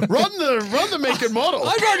car. Run the make and model.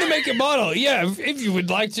 I'd rather make a model. Yeah, if you would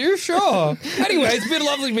like to, sure. Anyway, it's been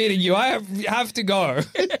lovely meeting you. I have to go.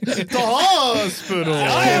 The hospital.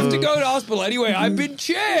 I have to go to hospital anyway. I've been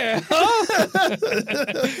Chair.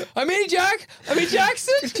 I mean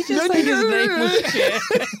Jackson. Did you just say his name was Chair?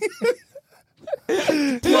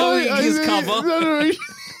 Blowing his cover. No.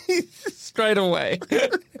 Straight away.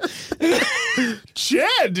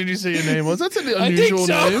 Chad, did you say your name was? That's an I think unusual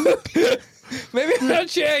so. name. Maybe I'm not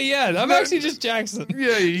Chair yet. I'm actually just Jackson.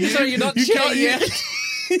 Yeah, So you're not Chair yet?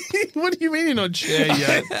 What do you mean you're not Chair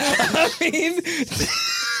yet? I mean,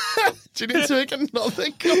 Do you need to make another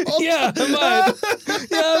call? yeah,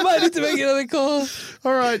 I might need to make another call.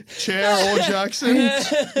 All right, Chair or Jackson.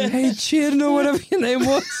 Hey, Chin, or whatever your name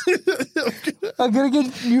was. I'm gonna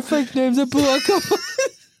get new fake names and pull out cover.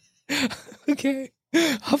 Okay,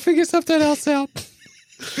 I'll figure something else out.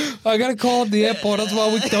 I gotta call at the airport. That's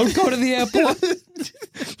why we don't go to the airport.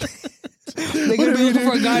 They're gonna be looking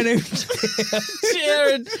for a guy named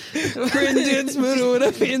Jared Dinsman or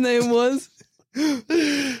whatever your name was.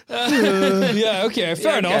 Yeah, okay,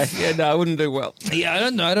 fair enough. Yeah, no, I wouldn't do well. Yeah, I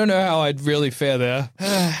don't know how I'd really fare there.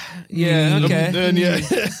 Yeah, okay.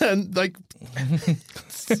 And like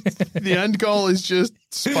the end goal is just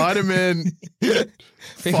Spider-Man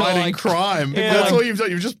fighting crime. Yeah. That's all you've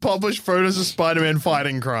done. You've just published photos of Spider-Man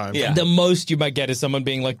fighting crime. Yeah. The most you might get is someone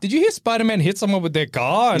being like, "Did you hear Spider-Man hit someone with their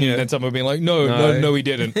car?" And then someone being like, "No, he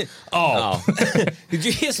didn't." Oh. Did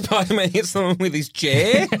you hear Spider-Man hit someone with his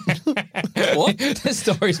chair? What? The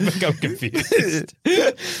story's become confused.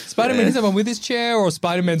 Spider-Man hit someone with his chair, or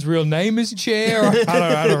Spider-Man's real name is Chair.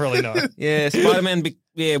 I don't really know. Yeah, Spider-Man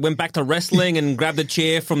went back to wrestling and grabbed a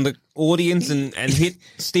chair from the audience and hit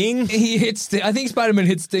Sting. He hit Sting. I think Spider-Man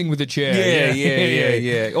hit Sting with a chair.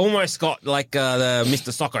 Yeah. Almost got like the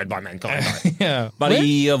Mr. Socko by Mankind. Yeah. But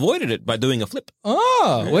he avoided it by doing a flip.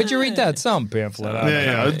 Oh, where'd you read that? Some pamphlet. I don't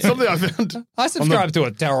know. It's something I found. I subscribe to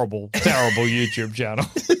a terrible YouTube channel.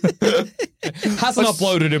 Hasn't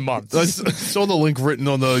uploaded in months. I saw the link written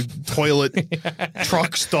on the toilet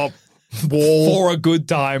truck stop wall. For a good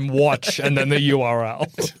time, watch, and then the URL.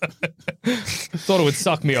 Thought it would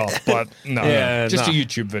suck me off, but no, just a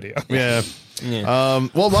YouTube video. Yeah.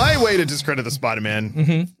 Well, my way to discredit the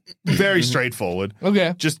Spider-Man, very straightforward.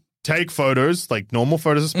 Okay. Just take photos, like normal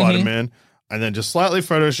photos of Spider-Man, and then just slightly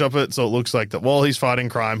Photoshop it so it looks like that while he's fighting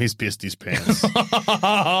crime, he's pissed his pants.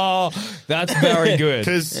 That's very good.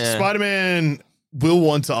 Because Spider-Man will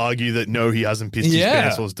want to argue that no, he hasn't pissed his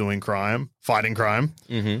pants while he's doing crime, fighting crime.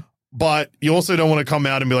 But you also don't want to come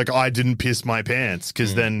out and be like, I didn't piss my pants,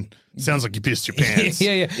 because then it sounds like you pissed your pants.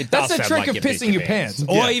 Yeah. That's the trick of pissing your pants,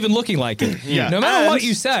 or even looking like it. No matter what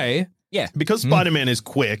you say. Yeah. Because Spider-Man is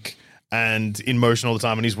quick and in motion all the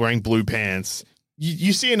time and he's wearing blue pants,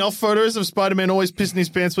 you see enough photos of Spider-Man always pissing his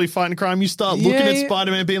pants while he's fighting crime, you start looking at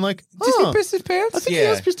Spider-Man being like, does he piss his pants? I think he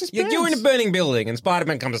has pissed his pants. You're in a burning building and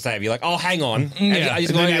Spider-Man comes to save you. Like, oh, hang on. I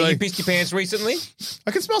just going, you pissed your pants recently?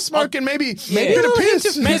 I can smell smoke and maybe a a bit of little hint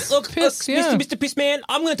piss. of piss. Look, Piss, Mr. Pissman,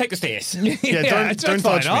 I'm going to take the stairs. Don't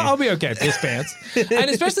touch me. I'll be okay, piss pants.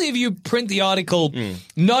 And especially if you print the article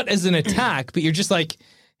not as an attack, but you're just like,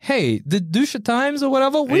 hey, the Dusha Times or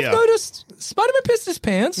whatever, we've noticed Spider-Man pissed his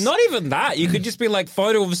pants. Not even that. You could just be like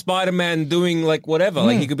photo of Spider-Man doing like whatever.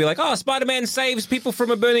 Like you could be like, oh, Spider-Man saves people from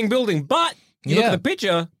a burning building. But you look at the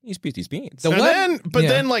picture, he's pissed his pants.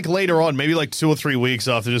 Then like later on, maybe like 2 or 3 weeks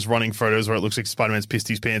after just running photos where it looks like Spider-Man's pissed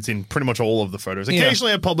his pants in pretty much all of the photos.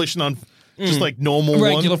 Occasionally I publish an just like normal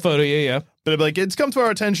regular one. photo, yeah. But like it's come to our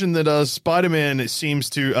attention that Spider-Man seems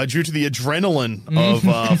to, due to the adrenaline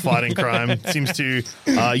of fighting crime, seems to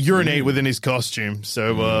urinate within his costume.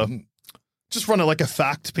 So just run it like a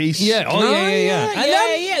fact piece. Yeah. Oh,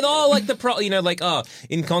 Yeah. Oh, like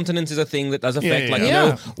incontinence is a thing that does affect,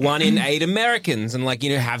 1 in 8 Americans, and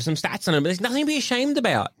have some stats on it. But there's nothing to be ashamed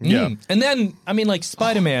about. Yeah. And then, I mean, like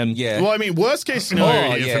Spider-Man. Well, I mean, worst case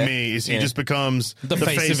scenario here for me is he just becomes the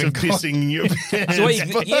face of pissing your pants.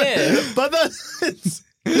 But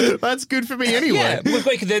that's good for me anyway. Yeah, what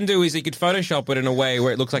you could then do is he could Photoshop it in a way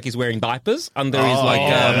where it looks like he's wearing diapers under his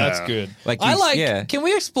that's good. Can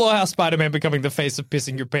we explore how Spider-Man becoming the face of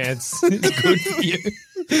pissing your pants is good for you?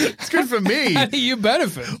 It's good for me. How do you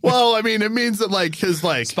benefit? Well, I mean, it means that because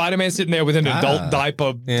Spider-Man sitting there with an adult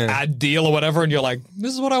diaper ad deal or whatever, and you're like,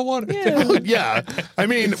 this is what I wanted. Yeah. I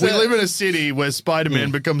mean, we live in a city where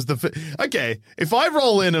Spider-Man becomes the... Okay, if I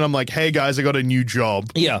roll in and I'm like, hey guys, I got a new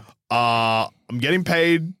job. Yeah. I'm getting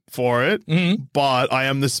paid for it, but I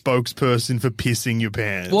am the spokesperson for pissing your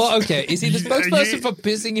pants. Well, okay. Is he the spokesperson for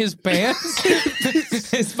pissing his pants?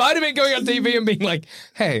 Is Spider-Man going on TV and being like,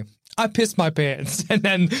 hey, I pissed my pants, and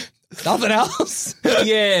then nothing else?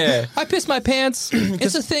 Yeah. I pissed my pants.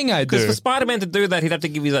 It's a thing I do. Because for Spider-Man to do that, he'd have to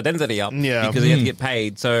give his identity up. Yeah. Because he had to get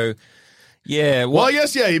paid. So, yeah. Well, I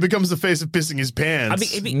guess, he becomes the face of pissing his pants.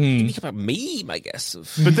 I mean, it'd become a meme, I guess.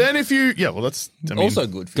 But then if you, that's also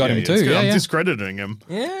good for got you. him too. I'm Yeah. discrediting him.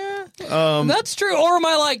 Yeah. That's true. Or am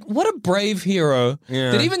I like, what a brave hero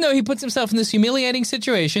that even though he puts himself in this humiliating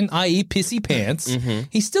situation, i.e. pissy pants,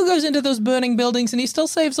 he still goes into those burning buildings and he still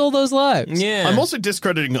saves all those lives. Yeah. I'm also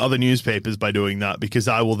discrediting other newspapers by doing that because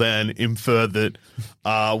I will then infer that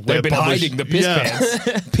They've been hiding the piss pants.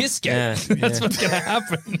 Pissgate. Yeah. That's what's going to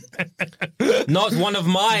happen. Not one of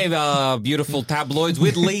my beautiful tabloids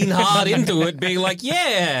would lean hard into it, being like,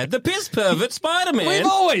 yeah, the piss pervert Spider-Man. We've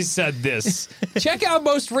always said this. Check our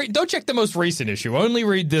don't check the most recent issue. Only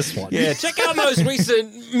read this one. Yeah, check out most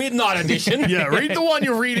recent Midnight Edition. Yeah, read the one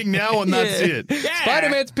you're reading now and that's it. Yeah.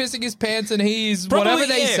 Spider-Man's pissing his pants and he's Probably, whatever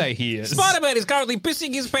they say he is. Spider-Man is currently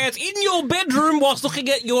pissing his pants in your bedroom whilst looking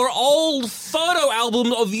at your old photo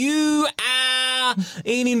album of you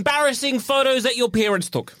in embarrassing photos that your parents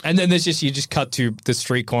took. And then you just cut to the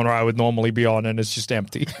street corner I would normally be on and it's just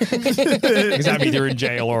empty. Because I'm either in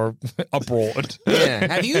jail or abroad.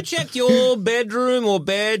 Yeah. Have you checked your bedroom or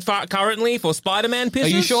bed currently for Spider-Man pisses? Are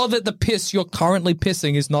you sure that the piss you're currently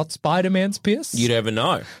pissing is not Spider-Man's piss? You never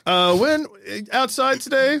know. When outside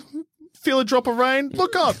today, feel a drop of rain,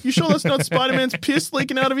 look up. You sure that's not Spider-Man's piss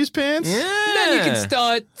leaking out of his pants? Yeah. Then you can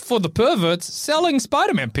start, for the perverts, selling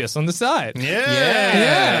Spider-Man piss on the side.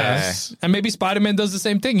 Yes. And maybe Spider-Man does the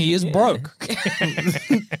same thing. He is broke.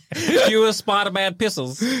 Fewer Spider-Man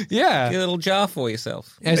pisses. Yeah. Get a little jar for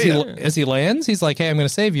yourself. As he lands, he's like, hey, I'm going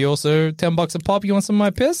to save you. Also, $10 a pop. You want some of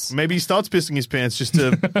my piss? Maybe he starts pissing his pants just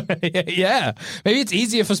to... Yeah. Maybe it's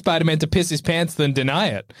easier for Spider-Man to piss his pants than deny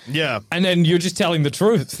it. Yeah. And then you're just telling the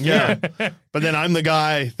truth. Yeah. But then I'm the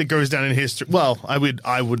guy that goes down in history. Well, I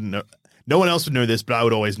wouldn't know. No one else would know this, but I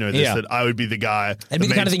would always know this, that I would be the guy It'd be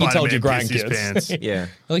the kind of thing you told your grandkids. Yeah.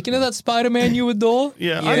 Like, you know that Spider-Man you adore?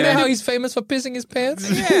 Yeah. You know how he's famous for pissing his pants?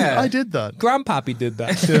 Yeah. I did that. Grandpappy did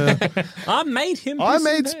that. I made him I piss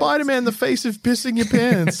made his Spider-Man the face of pissing your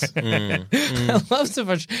pants. I love so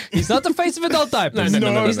much. He's not the face of adult diapers.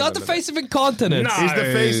 No, He's not the face of incontinence. No. He's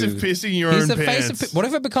the face of pissing your He's own the pants. face of... What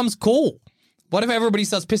if it becomes cool? What if everybody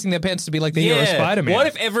starts pissing their pants to be like the hero Spider-Man? What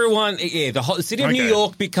if everyone, the whole city of New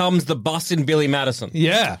York becomes the bus in Billy Madison?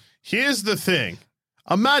 Yeah. Here's the thing.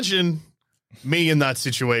 Imagine me in that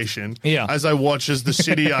situation as I watch as the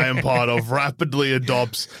city I am part of rapidly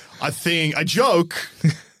adopts a joke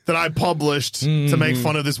that I published to make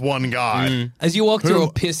fun of this one guy. As you walk through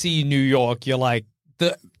a pissy New York, you're like,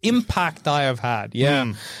 the impact I have had.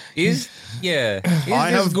 Yeah. Is I this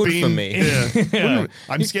have good been, for me? Yeah.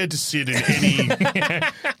 I'm scared to sit in any...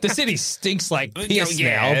 The city stinks like piss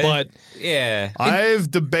now, but... Yeah. I've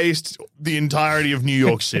debased the entirety of New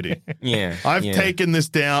York City. Yeah. I've taken this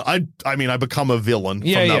down. I mean, I become a villain from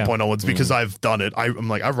that point onwards because I've done it. I'm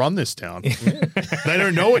like, I run this town. They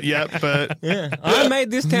don't know it yet, but... I made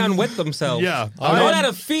this town wet themselves. Yeah. Not out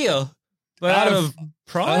of fear, but out of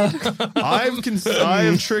pride. I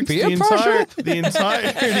have tricked the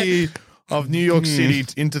entirety of New York City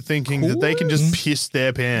into thinking that they can just piss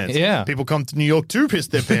their pants. Yeah. People come to New York to piss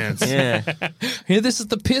their pants. Yeah. Here, this is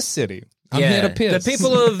the piss city. I'm here to piss. The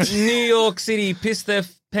people of New York City piss their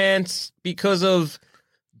pants because of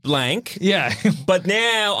blank. Yeah. But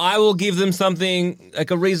now I will give them something, like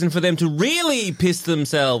a reason for them to really piss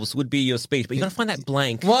themselves would be your speech. But you got to find that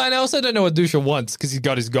blank. Well, and I also don't know what Dusha wants because he's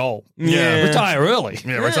got his goal. Yeah. Retire early.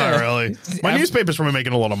 Yeah, retire early. My newspaper's probably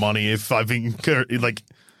making a lot of money if I've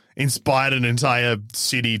inspired an entire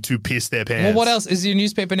city to piss their pants. Well, what else? Is your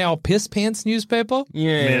newspaper now a piss pants newspaper?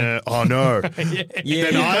 Yeah. Oh, no.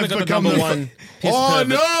 Yeah. Then I've become the one piss Oh, pervert.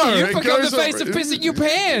 no. You've It become the goes face of pissing your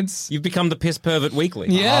pants. You've become the Piss Pervert Weekly.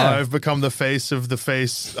 Yeah. I've become the face of the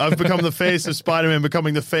face. I've become the face of Spider-Man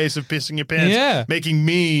becoming the face of pissing your pants. Yeah. Making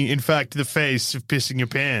me, in fact, the face of pissing your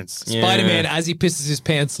pants. Yeah. Spider-Man, as he pisses his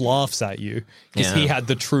pants, laughs at you because Yeah. he had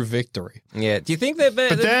the true victory. Yeah. Do you think that...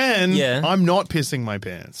 But then I'm not pissing my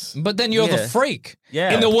pants. But then you're the Yeah. freak.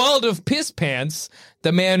 Yeah. In the world of piss pants,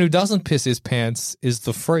 the man who doesn't piss his pants is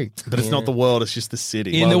the freak. But it's not the world, it's just the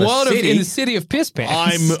city. In the city- city of piss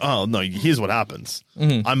pants. Here's what happens.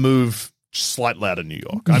 I move slightly out of New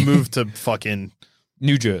York. I move to fucking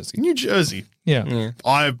New Jersey. New Jersey. Yeah.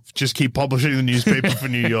 I just keep publishing the newspaper for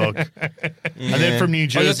New York. And then from New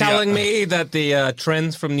Jersey. You're telling me that the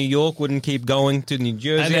trends from New York wouldn't keep going to New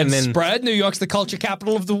Jersey And then spread. New York's the culture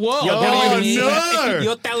capital of the world. Oh, no.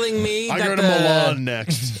 You're telling me I that go to Milan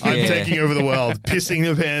next. I'm taking over the world. Pissing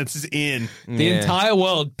the pants is in. The entire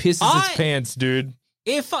world pisses its pants, dude.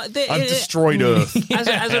 If I've destroyed Earth. as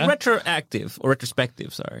a retroactive or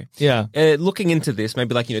retrospective, sorry. Yeah. Looking into this,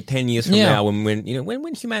 maybe 10 years from now,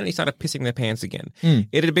 when humanity started pissing their pants again,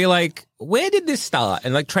 it'd be like, where did this start?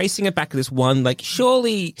 And tracing it back to this one,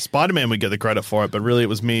 surely Spider-Man would get the credit for it, but really it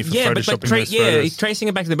was me for photoshopping those photos. Tracing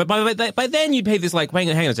it back to them. But by then you'd pay this hang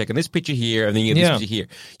on a second, this picture here, and then you get this picture here.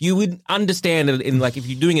 You would understand it in if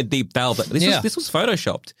you're doing a deep dive, but this was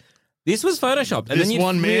photoshopped. This was photoshopped, and then you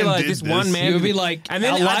realize this one man. You would be like, and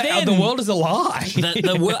then the world is a lie.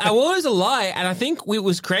 Our world is a lie, and I think it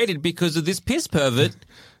was created because of this piss pervert,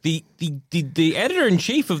 the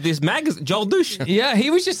editor-in-chief of this magazine, Joel Douche. Yeah, he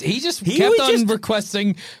just kept on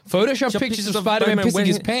requesting Photoshop pictures of Spider-Man pissing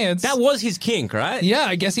his pants. That was his kink, right? Yeah,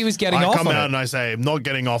 I guess he was getting off on it. I come out and I say, I'm not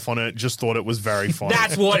getting off on it, just thought it was very funny.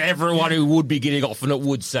 That's what everyone who would be getting off on it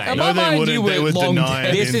would say. No, they wouldn't. They would deny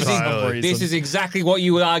it. This is exactly what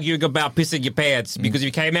you were arguing about pissing your pants, because if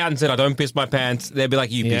you came out and said, I don't piss my pants, they'd be like,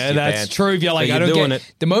 you piss your pants. Yeah, that's true. If you're like, so I don't doing get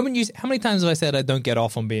it. The moment how many times have I said I don't get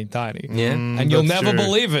off on being tiny? Yeah. And you'll never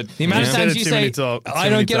believe it. The amount of times you say, I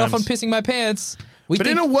don't get off on pissing my pants. But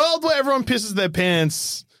in a world where everyone pisses their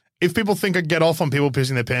pants, if people think I get off on people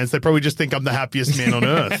pissing their pants, they probably just think I'm the happiest man on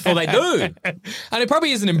earth. Well, they do. And it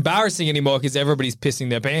probably isn't embarrassing anymore because everybody's pissing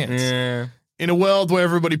their pants. Yeah. In a world where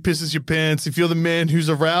everybody pisses your pants, if you're the man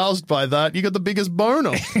who's aroused by that, you got the biggest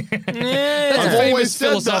boner. That's a famous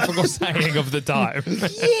philosophical saying of the time.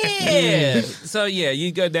 Yeah. So,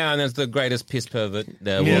 you go down as the greatest piss pervert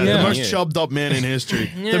there. The most chubbed up man in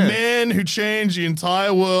history. The man who changed the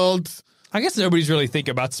entire world. I guess nobody's really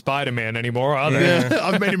thinking about Spider-Man anymore, are they? Yeah,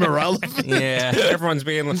 I've made him irrelevant. Yeah, everyone's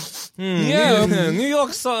being like, New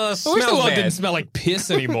York smells I wish the world bad. didn't smell like piss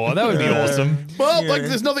anymore. That would be awesome. Well,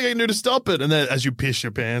 there's nothing I can do to stop it. And then as you piss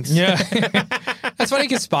your pants. Yeah. That's funny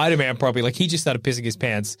because Spider-Man probably, he just started pissing his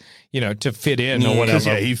pants, to fit in or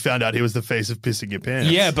whatever. Yeah, he found out he was the face of pissing your pants.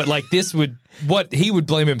 Yeah, but he would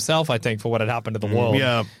blame himself, I think, for what had happened to the world.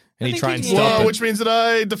 Yeah. And he'd try and stop it. Which means that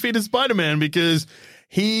I defeated Spider-Man because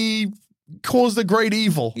he caused a great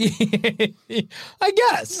evil. I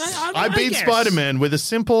guess. I beat Spider-Man with a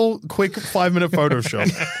simple, quick 5-minute Photoshop.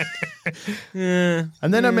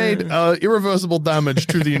 And then I made irreversible damage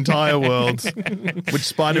to the entire world, which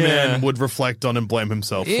Spider-Man would reflect on and blame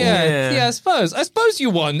himself for. Yeah, I suppose you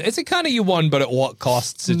won. It's a kind of you won, but at what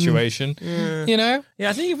cost situation, Yeah,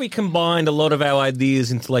 I think if we combined a lot of our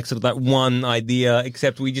ideas into sort of that one idea,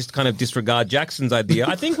 except we just kind of disregard Jackson's idea,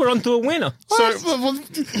 I think we're onto a winner. So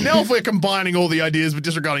now if we're combining all the ideas but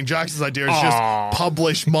disregarding Jackson's idea, it's just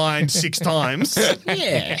publish mine 6 times.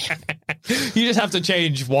 Yeah. You just have to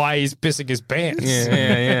change why he's pissing his pants.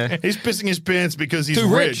 Yeah. He's pissing his pants because he's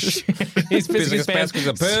rich. He's pissing his pants because he's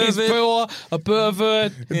a pervert. He's poor, a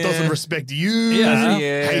pervert. Doesn't respect you. Yeah.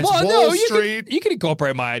 Hates Well, Wall Street. You can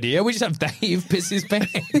incorporate my idea. We just have Dave piss his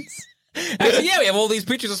pants. Actually, we have all these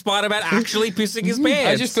pictures of Spider-Man actually pissing his pants.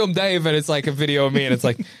 I just filmed Dave, and it's like a video of me, and it's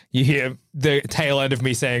like you hear the tail end of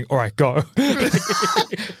me saying, "All right, go,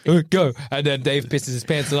 go," and then Dave pisses his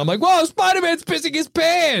pants, and I'm like, "Whoa, Spider-Man's pissing his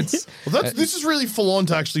pants!" Well, this is really full on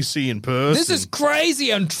to actually see in person. This is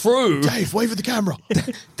crazy and true. Dave, wave at the camera.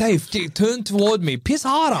 Dave, turn toward me. Piss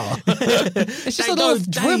harder. It's just a little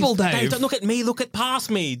dribble, Dave. Don't look at me. Look at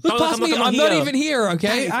past me. Look past me. I'm not even here.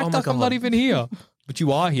 Okay, Dave, act like I'm not even here. But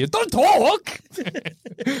you are here. Don't talk!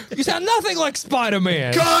 You sound nothing like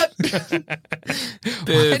Spider-Man. Cut!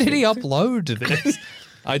 Why did he upload this?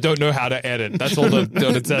 I don't know how to edit. That's all that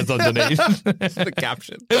it says underneath. That's the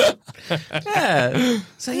caption. Yeah.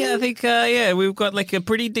 So, I think, we've got a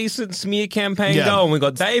pretty decent smear campaign going. We've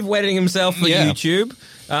got Dave wetting himself for YouTube.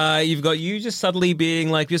 You've got you just subtly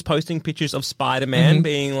being just posting pictures of Spider-Man,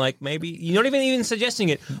 being maybe you're not even suggesting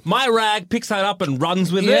it. My rag picks that up and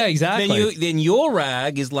runs with it. Yeah, exactly. Then your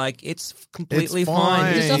rag is it's completely It's fine.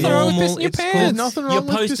 fine. It's There's nothing wrong with normal. pissing your It's pants. cool. There's nothing wrong You're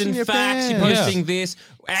with posting pissing your facts. You're pants. posting this.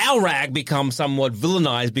 Our rag becomes somewhat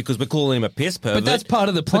villainized because we're calling him a piss pervert. But that's part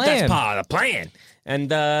of the plan. But that's part of the plan. And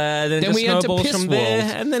then it just we enter snowballs piss from there,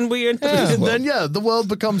 world. and then we enter Yeah. piss And world. then, the world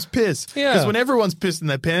becomes piss. Yeah. Because when everyone's pissing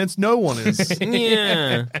their pants, no one is.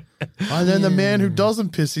 Yeah. And then the man who doesn't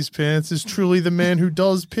piss his pants is truly the man who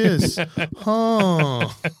does piss. Huh.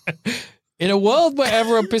 In a world where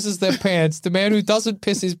everyone pisses their pants, the man who doesn't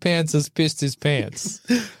piss his pants has pissed his pants.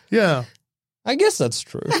 Yeah. I guess that's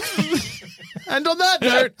true. And on that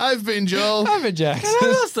note, I've been Joel. I'm a Jax. I've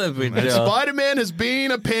also been And Joel. Spider-Man has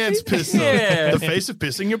been a pants pisser. Yeah. The face of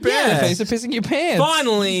pissing your The pants. face of pissing your pants.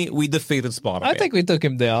 Finally, we defeated Spider-Man. I think we took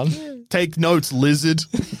him down. Take notes, lizard.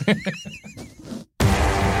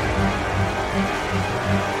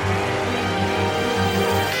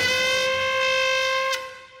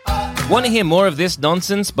 Want to hear more of this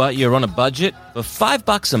nonsense, but you're on a budget? For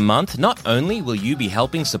 $5 a month, not only will you be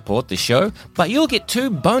helping support the show, but you'll get 2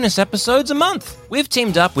 bonus episodes a month. We've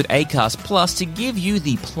teamed up with Acast Plus to give you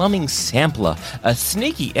the Plumbing Sampler, a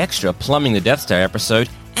sneaky extra Plumbing the Death Star episode,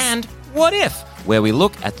 and What If?, where we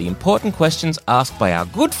look at the important questions asked by our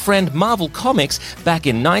good friend Marvel Comics back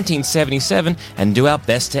in 1977 and do our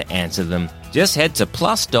best to answer them. Just head to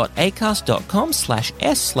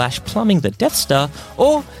plus.acast.com/s/plumbing the Death Star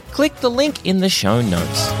or click the link in the show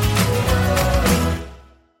notes.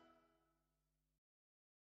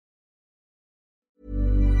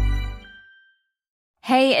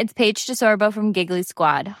 Hey, it's Paige DeSorbo from Giggly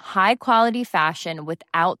Squad. High quality fashion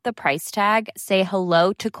without the price tag. Say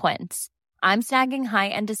hello to Quince. I'm snagging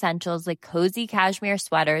high-end essentials like cozy cashmere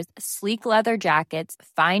sweaters, sleek leather jackets,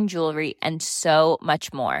 fine jewelry, and so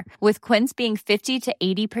much more. With Quince being 50 to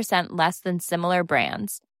 80% less than similar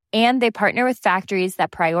brands. And they partner with factories that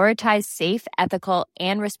prioritize safe, ethical,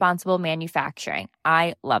 and responsible manufacturing.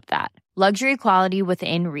 I love that. Luxury quality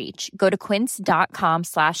within reach. Go to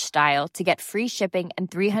quince.com/style to get free shipping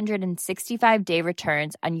and 365-day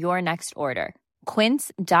returns on your next order.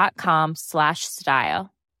 Quince.com/style.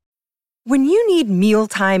 When you need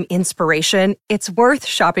mealtime inspiration, it's worth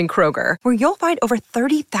shopping Kroger, where you'll find over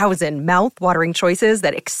 30,000 mouth-watering choices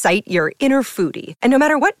that excite your inner foodie. And no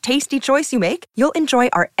matter what tasty choice you make, you'll enjoy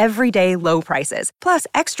our everyday low prices, plus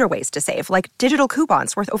extra ways to save, like digital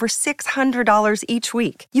coupons worth over $600 each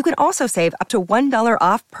week. You can also save up to $1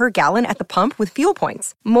 off per gallon at the pump with fuel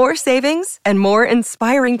points. More savings and more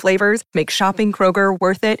inspiring flavors make shopping Kroger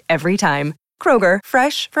worth it every time. Kroger,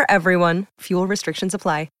 fresh for everyone. Fuel restrictions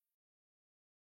apply.